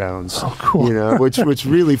backgrounds, you know, which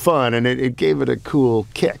really fun, and it gave it a cool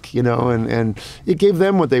kick, you know, and it gave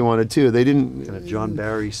them what they wanted too. They didn't kind of John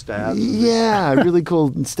Barry stabs. Yeah, really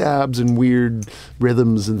cool stabs and weird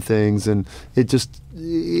rhythms and things, and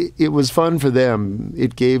it was fun for them.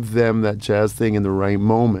 It gave them that jazz thing in the right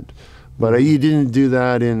moment. But you didn't do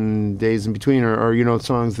that in Days in Between or you know,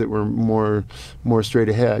 songs that were more straight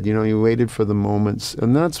ahead. You know, you waited for the moments.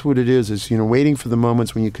 And that's what it is, you know, waiting for the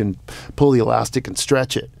moments when you can pull the elastic and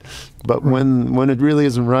stretch it. But when it really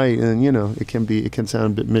isn't right, and, you know, it can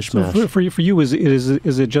sound a bit mishmash. So for you, is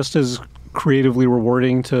it just as creatively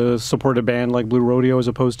rewarding to support a band like Blue Rodeo as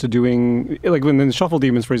opposed to doing, like when in Shuffle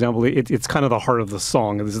Demons, for example, it's kind of the heart of the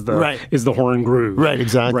song. This is the horn groove. Right,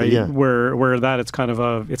 exactly. Right? Yeah. Where that it's kind of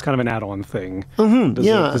an add-on thing.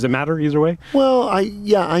 Does it matter either way? Well, I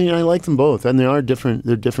like them both, and they're different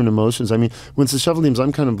emotions. I mean, when it's the Shuffle Demons,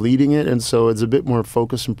 I'm kind of leading it, and so it's a bit more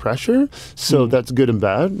focus and pressure. So that's good and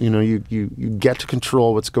bad. You know, you get to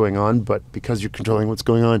control what's going on, but because you're controlling what's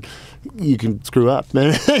going on, you can screw up,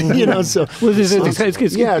 man. You know, so So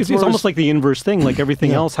it's almost like the inverse thing. Like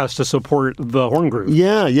everything else has to support the horn groove.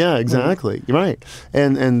 Yeah, exactly. Right.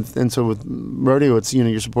 And so with rodeo, it's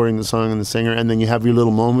you're supporting the song and the singer, and then you have your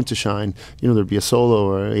little moment to shine. There'd be a solo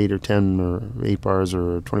or 8 or 10 or 8 bars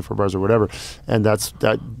or 24 bars or whatever, and that's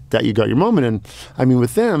that you got your moment. And I mean,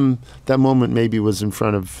 with them, that moment maybe was in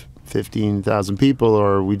front of 15,000 people,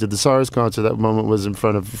 or we did the SARS concert, that moment was in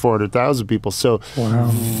front of 400,000 people. So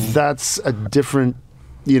that's a different,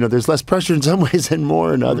 there's less pressure in some ways and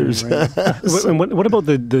more in others. Right. And what about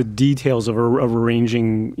the details of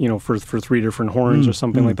arranging, for 3 different horns or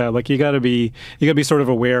something like that? Like you got to be sort of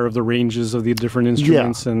aware of the ranges of the different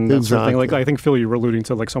instruments and that sort of thing. Like I think Phil, you were alluding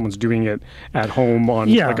to like someone's doing it at home on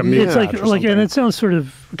like a MIDI. It's like and it sounds sort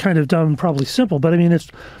of kind of dumb, probably simple, but I mean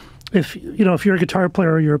if you're a guitar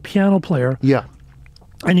player or you're a piano player,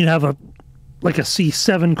 and you have a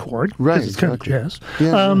C7 chord, right? It's kind of jazz.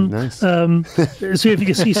 Yeah, nice. So if you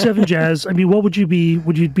get C7 jazz, I mean, what would you be?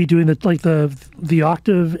 Would you be doing the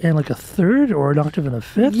octave and like a third, or an octave and a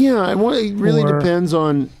fifth? Yeah, it really depends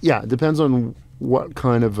on. Yeah, it depends on what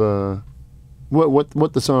kind of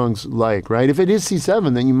what the song's like, right? If it is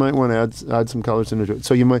C7, then you might want to add some colors into it.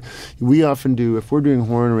 So we often do, if we're doing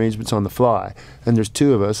horn arrangements on the fly, and there's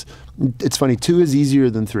 2 of us, it's funny, 2 is easier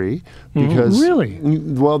than 3, because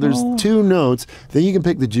there's 2 notes, then you can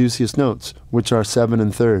pick the juiciest notes, which are 7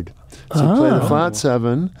 and third. So you play the flat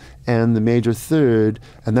 7 and the major third,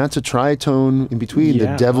 and that's a tritone in between,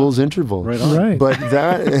 the devil's interval. Right on. Right. But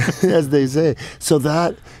that, as they say, so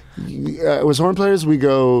that, as horn players, we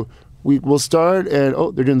go, we'll start and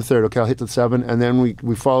they're doing the third. Okay, I'll hit the 7, and then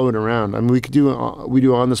we follow it around. I mean, we do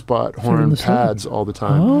on the spot horn pads all the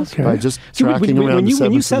time by just tracking around the 7th.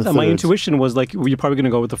 When you said that, my intuition was like you're probably going to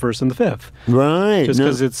go with the 1st and the 5th, right? Just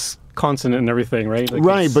because it's consonant and everything, right? Like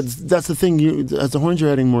right, but that's the thing. As the horns, you're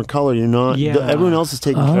adding more color. You're not. Everyone else is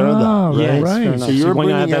taking care of that, right? So you're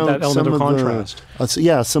bringing out that element of contrast.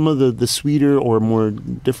 Some of the sweeter or more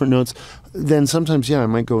different notes. Then sometimes, I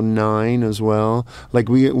might go 9 as well. Like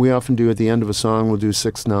we often do at the end of a song, we'll do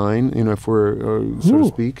 6/9. If we're so to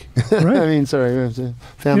speak. Right. I mean, sorry, it's a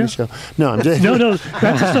family show. No, I'm just no,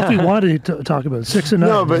 that's the stuff we wanted to talk about. 6 and 9.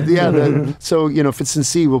 No, but so if it's in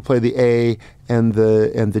C, we'll play the A and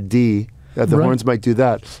the D. The horns might do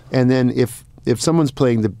that, and then if someone's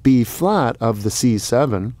playing the B flat of the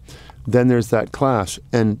C7, then there's that clash,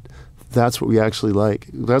 and that's what we actually like.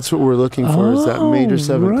 That's what we're looking for, is that major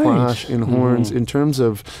 7 clash in horns in terms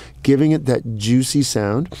of giving it that juicy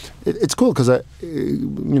sound. It's cool because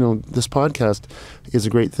this podcast is a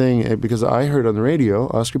great thing because I heard on the radio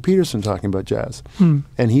Oscar Peterson talking about jazz,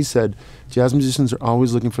 and he said jazz musicians are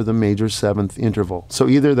always looking for the major 7th interval. So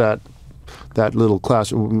either that little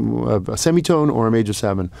clash, a semitone or a major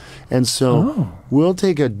 7, and so we'll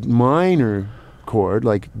take a minor chord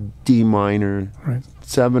like D minor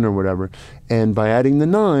 7 or whatever, and by adding the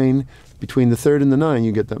 9 between the 3rd and the 9,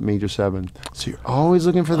 you get that major 7. So you're always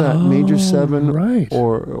looking for that major 7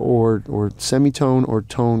 or semitone or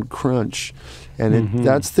tone crunch, and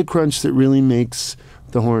that's the crunch that really makes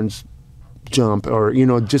the horns jump, or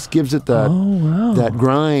just gives it that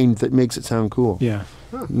grind that makes it sound cool. Yeah.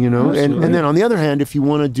 And then on the other hand, if you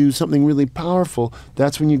want to do something really powerful,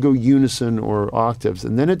 that's when you go unison or octaves,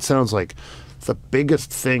 and then it sounds like the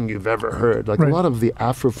biggest thing you've ever heard. Like a lot of the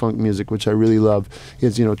Afro-funk music, which I really love,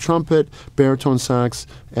 is trumpet, baritone sax,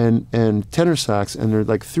 and tenor sax, and they're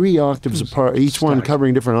like 3 octaves apart, each one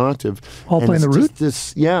covering a different octave. All playing the root?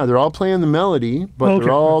 They're all playing the melody, but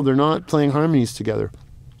they're not playing harmonies together.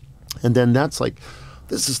 And then that's like,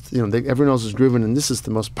 this is, everyone else is grooving, and this is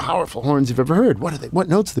the most powerful horns you've ever heard. What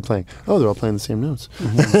notes are they playing? Oh, they're all playing the same notes.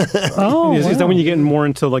 Is that when you get more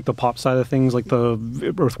into like the pop side of things, like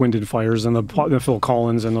the Earth, Wind and Fires and the Phil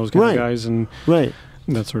Collins and those kind of guys, and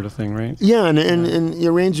that sort of thing, right? Yeah, and the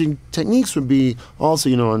arranging techniques would be also,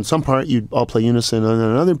 on some part you'd all play unison, and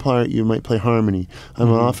on another part you might play harmony. And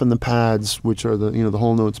often the pads, which are the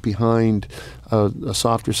whole notes behind a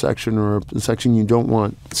softer section or a section you don't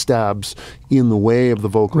want stabs in the way of the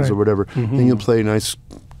vocals or whatever, then you'll play nice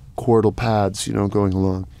chordal pads, going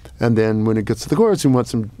along. And then when it gets to the chorus, you want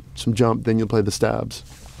some jump, then you'll play the stabs.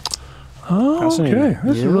 Oh, okay.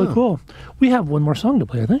 This is really cool. We have one more song to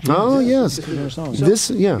play, I think. Oh, yes.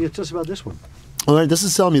 It's just about this one. All right, this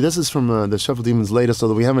is Sell Me. This is from the Shuffle Demons' latest,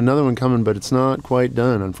 although we have another one coming, but it's not quite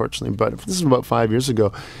done, unfortunately. But this is about 5 years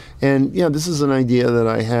ago. And, this is an idea that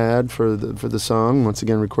I had for the song, once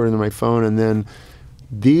again recording on my phone, and then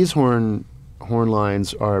these horn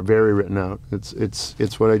lines are very written out.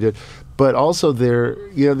 It's what I did. But also there's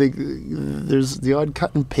the odd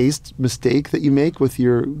cut and paste mistake that you make with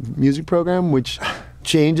your music program, which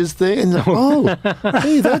changes things. And oh,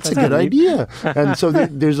 hey, that's a good idea. And so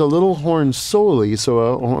there's a little horn soli, so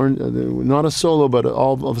a horn, not a solo, but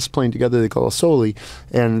all of us playing together, they call a soli.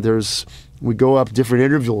 And we go up different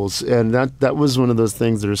intervals, and that was one of those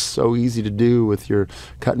things that are so easy to do with your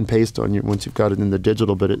cut and paste on your once you've got it in the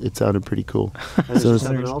digital, but it sounded pretty cool. And so is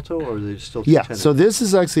that an alto, or are they still two yeah, tenors? so this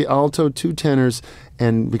is actually alto, 2 tenors,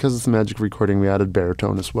 and because it's a Magic recording, we added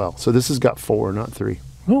baritone as well. So this has got 4, not 3.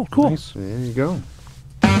 Oh, cool. Nice. There you go.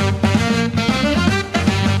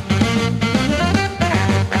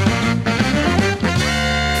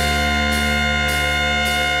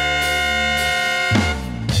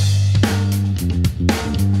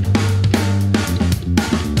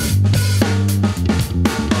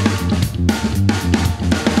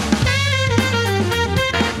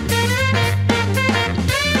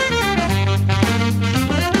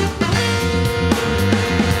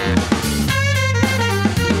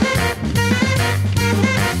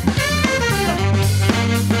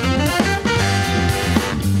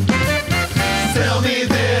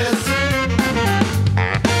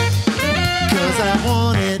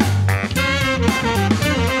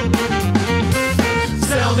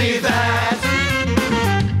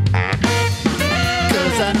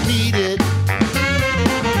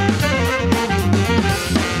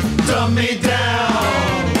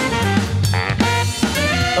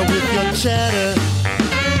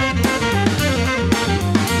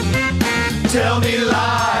 Tell me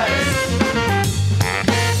lies,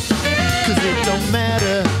 'cause it don't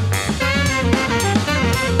matter.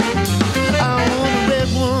 I want a red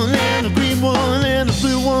one and a green one and a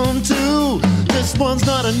blue one too. This one's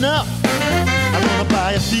not enough, I wanna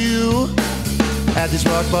buy a few at these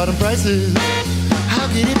rock bottom prices. How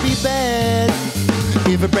can it be bad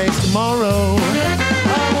if it breaks tomorrow?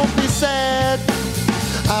 I won't be sad.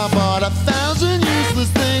 I bought 1,000 useless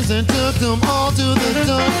things and took them all to the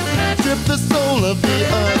dump. Strip the soul of the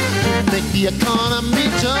earth to make the economy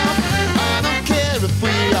jump. I don't care if we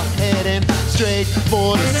are heading straight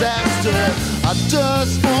for disaster. I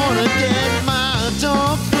just wanna get my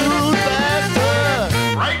junk food faster.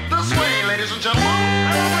 Right this way, ladies and gentlemen.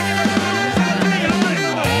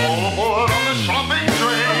 All aboard on the shopping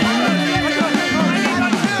train.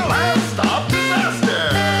 Last stop, disaster.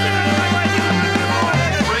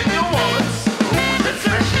 Bring your wallets. Let's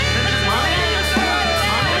fetch money.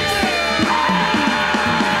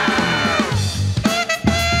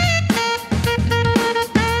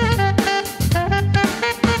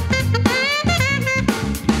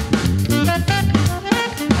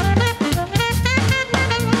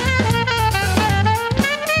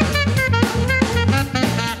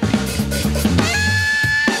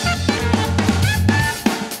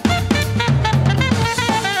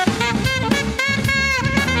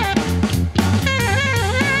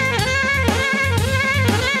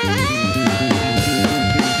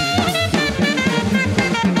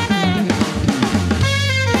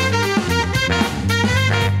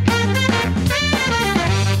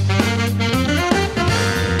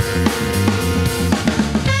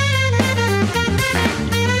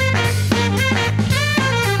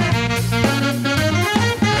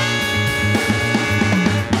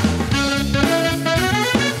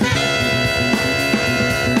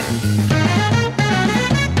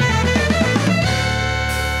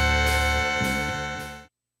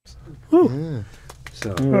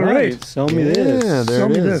 All right. Sell me this. Yeah, there Sell it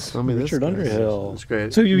me is. this. Sell me this. Richard guys. Underhill. That's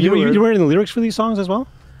great. So you were in the lyrics for these songs as well?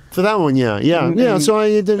 For that one, yeah. So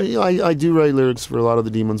I do write lyrics for a lot of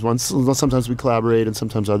the Demons ones. Sometimes we collaborate, and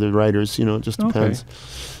sometimes other writers. It just depends.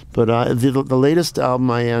 But the latest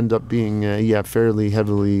album, I end up being fairly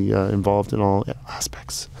heavily involved in all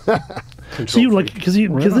aspects. So you because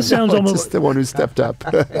this sounds almost just the one who stepped up.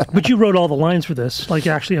 But you wrote all the lines for this, like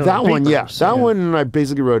actually on That one, paper, that one I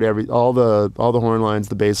basically wrote all the horn lines,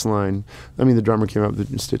 the bass line. I mean, the drummer came up,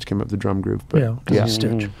 the Stitch came up, the drum groove. But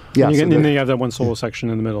Stitch. Yeah, and then you have that one solo section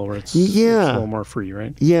in the middle where it's a little more free,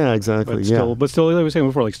 right? Yeah, exactly. But still, like I was saying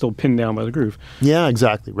before, like still pinned down by the groove. Yeah,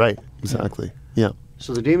 exactly. Right. Exactly. Yeah.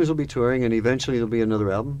 So the Demons will be touring, and eventually there'll be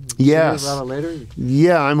another album. Yes. Sooner rather later.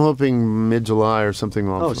 Yeah, I'm hoping mid-July or something.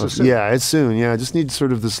 So soon. Yeah, it's soon. Yeah, I just need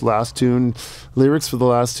sort of this last tune, lyrics for the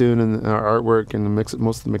last tune, and our artwork, and the mix.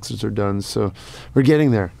 Most of the mixes are done, so we're getting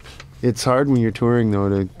there. It's hard when you're touring, though,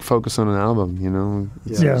 to focus on an album.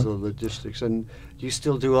 Yeah. So logistics. And do you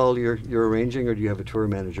still do all your arranging, or do you have a tour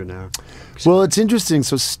manager now? Well, it's interesting.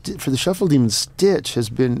 So for the Shuffle Demons, Stitch has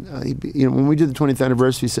been, when we did the 20th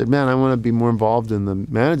anniversary, he said, "Man, I want to be more involved in the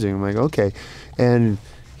managing." I'm like, okay, and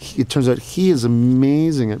it turns out he is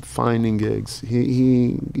amazing at finding gigs.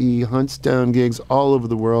 He hunts down gigs all over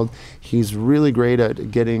the world. He's really great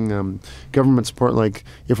at getting government support. Like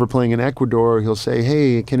if we're playing in Ecuador, he'll say,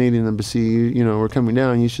 "Hey, Canadian Embassy, we're coming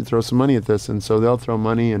down. You should throw some money at this." And so they'll throw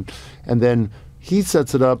money, and then he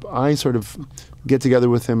sets it up. I sort of get together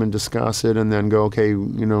with him and discuss it, and then go, okay,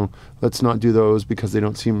 let's not do those because they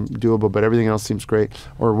don't seem doable, but everything else seems great,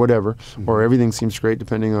 or whatever, or everything seems great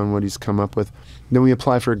depending on what he's come up with. Then we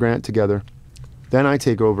apply for a grant together. Then I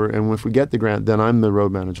take over, and if we get the grant, then I'm the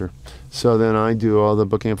road manager. So then I do all the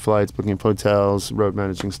booking of flights, booking of hotels, road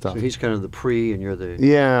managing stuff. So he's kind of the pre, and you're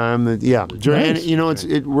the... I'm the... Yeah. Nice. And,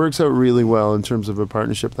 it works out really well in terms of a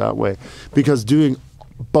partnership that way, because doing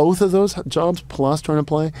both of those jobs plus trying to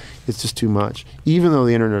play, it's just too much. Even though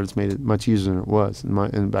the internet has made it much easier than it was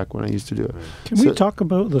in back when I used to do it. Can we talk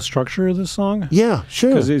about the structure of this song? Yeah,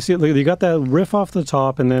 sure. Because you got that riff off the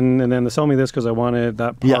top, and then the "Sell Me This" because I wanted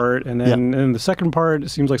that part, and then the second part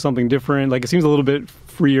seems like something different. Like it seems a little bit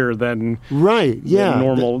freer than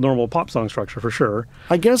normal pop song structure for sure.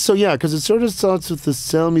 I guess so. Yeah, because it sort of starts with the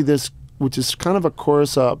 "Sell Me This," which is kind of a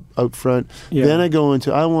chorus out front. Yeah. Then I go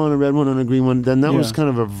into "I want a red one and a green one." Then that was kind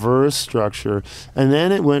of a verse structure, and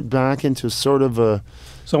then it went back into sort of a.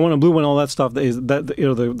 So I want a blue one, all that stuff. Is that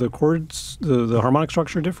the chords, the harmonic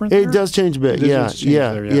structure different? It does change a bit. Yeah.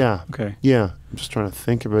 Okay. Yeah, I'm just trying to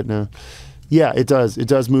think of it now. Yeah, it does. It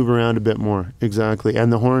does move around a bit more, exactly,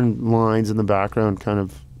 and the horn lines in the background kind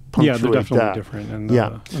of. Yeah, they're definitely different. And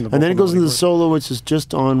then it goes into the solo, which is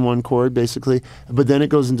just on one chord, basically. But then it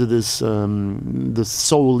goes into this the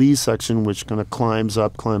solo-y section, which kind of climbs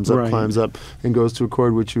up, and goes to a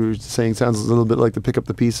chord which you were saying sounds a little bit like the Pick Up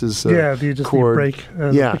the Pieces you just chord. Break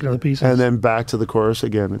picking up the pieces. And then back to the chorus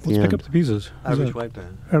again at the end. Pick Up the Pieces. Average White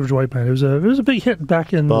Band. Average White Band. It was a big hit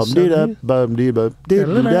back in the 70s.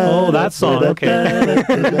 Oh, that song. Okay. I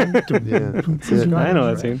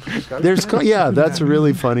know that scene. That's a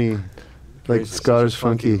really funny. Like Scottish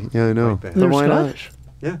funky. Yeah, I know. They're Scottish?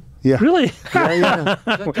 Yeah. Really? Yeah.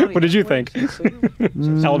 What did you think?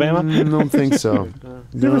 Alabama? I don't think so.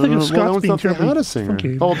 Never think of Scots being terribly had a singer.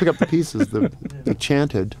 funky. Oh, Pick Up the Pieces. They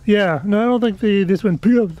chanted. Yeah. No, I don't think they just went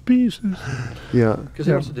Pick Up the Pieces. Yeah. Because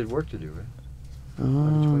they also did Work to Do, right?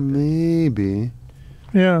 Maybe.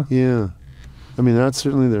 Yeah. Yeah. I mean, that's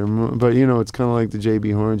certainly there. But, it's kind of like the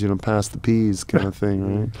J.B. Horns, pass the peas kind of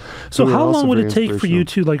thing, right? So how long would it take for you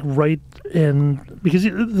to, write in... Because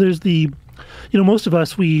there's the... most of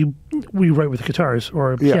us, we write with guitars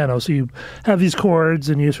or piano. So you have these chords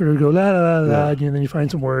and you sort of go la la la la, and then you find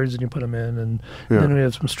some words and you put them in, and then we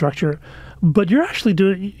have some structure. But you're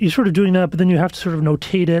actually you're sort of doing that, but then you have to sort of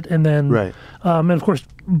notate it, and then... Right. And of course,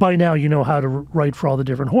 by now you know how to write for all the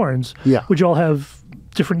different horns, which all have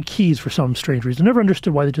different keys for some strange reason. I never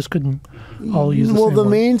understood why they just couldn't all use the same one.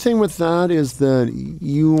 Main thing with that is that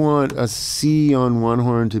you want a C on one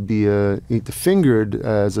horn to be fingered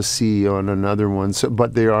as a C on another one. So,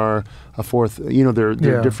 but they are a fourth.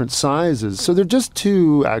 They're different sizes. So they're just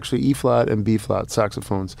two actually E flat and B flat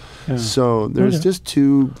saxophones. Yeah. So there's just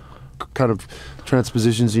two kind of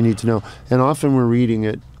transpositions you need to know. And often we're reading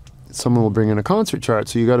it. Someone will bring in a concert chart,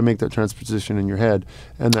 so you got to make that transposition in your head,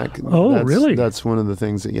 and really? That's one of the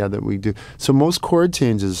things that we do. So most chord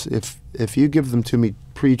changes, if you give them to me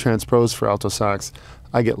pre-transposed for alto sax,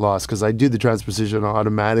 I get lost because I do the transposition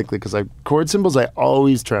automatically because chord symbols I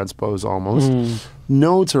always transpose almost.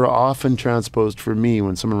 Notes are often transposed for me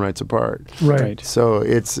when someone writes a part. Right. So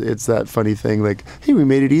it's that funny thing like, hey, we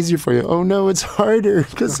made it easier for you. Oh no, it's harder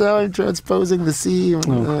because now I'm transposing the C.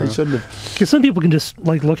 I shouldn't have. Because some people can just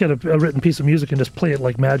look at a written piece of music and just play it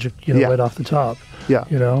like magic, right off the top. Yeah.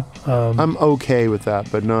 I'm okay with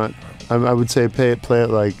that, but not. I would say play it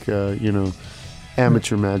like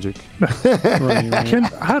amateur magic.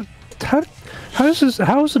 How is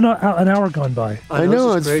an hour gone by? I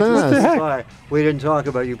know, it's fast. What the heck? We didn't talk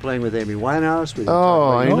about you playing with Amy Winehouse. We didn't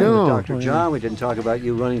talk about you with Dr. John. We didn't talk about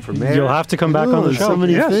you running for mayor. You'll have to come back on the show. So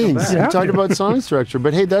many things. We talked about song structure,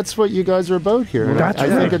 but hey, that's what you guys are about here. That's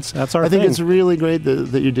I think it's really great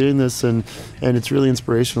that you're doing this, and it's really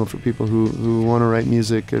inspirational for people who want to write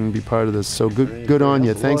music and be part of this. So good on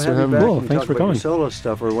you. Thanks for having me. Cool. Thanks for coming. Solo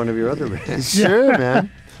stuff or one of your other bands. Sure, man.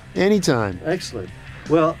 Anytime. Excellent.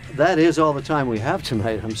 Well, that is all the time we have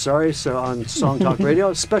tonight. I'm sorry. So on Song Talk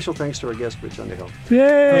Radio, special thanks to our guest, Rich Underhill.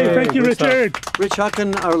 Yay! Thank you, Richard. Rich, how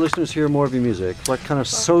can our listeners hear more of your music? What kind of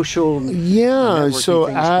social? So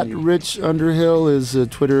at Rich Underhill is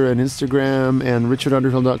Twitter and Instagram, and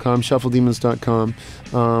richardunderhill.com, shuffledemons.com.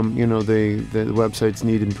 The websites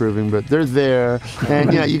need improving, but they're there.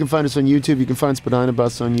 And you can find us on YouTube. You can find Spadina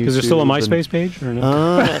Bus on YouTube. Is there still a MySpace page or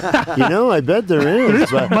no? I bet there is.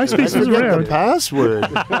 MySpace is around. The password.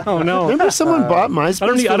 Oh no! Remember someone bought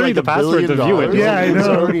MySpace? I don't need the password to view it. Yeah, I know. It's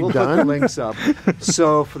already done. Put the links up.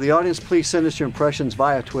 So for the audience, please send us your impressions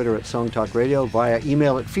via Twitter at Song Talk Radio, via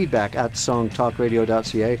email at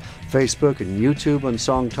feedback@songtalkradio.ca, Facebook and YouTube on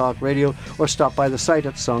Song Talk Radio, or stop by the site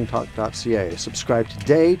at songtalk.ca. Subscribe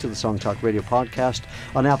today to the Song Talk Radio podcast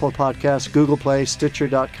on Apple Podcasts, Google Play,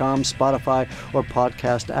 Stitcher.com, Spotify, or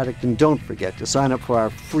Podcast Addict. And don't forget to sign up for our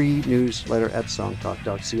free newsletter at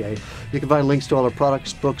songtalk.ca. You can find links to all our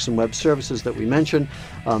products, books, and web services that we mention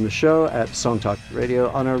on the show at Song Talk Radio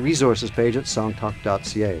on our resources page at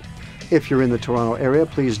songtalk.ca. If you're in the Toronto area,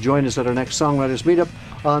 please join us at our next Songwriters Meetup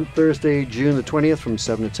on Thursday, June the 20th from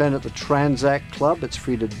 7 to 10 at the Transact Club. It's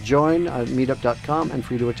free to join at meetup.com and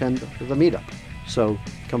free to attend the meetup. So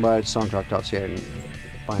come by at songtalk.ca and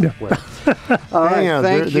find out where. All right,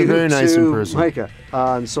 thank you very nice to in person. Micah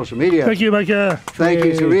on social media. Thank you, Micah. Thank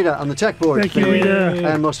you to Rita on the tech board. Thank you, Rita.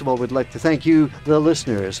 And most of all, we'd like to thank you, the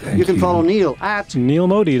listeners. You can follow Neil at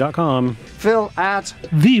neilmodi.com. Phil at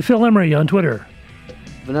the Phil Emery on Twitter.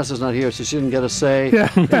 Vanessa's not here, so she didn't get a say.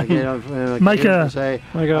 Micah.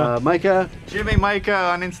 Jimmy Micah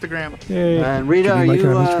on Instagram. Yay. And Rita, are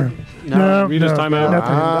you? No, Rita's time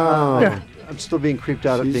out. I'm still being creeped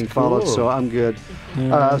out at being followed, so I'm good.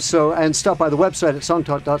 And stop by the website at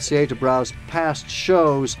songtalk.ca to browse past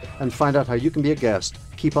shows and find out how you can be a guest.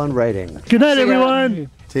 Keep on writing. Good night,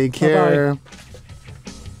 everyone. Take care. Bye-bye.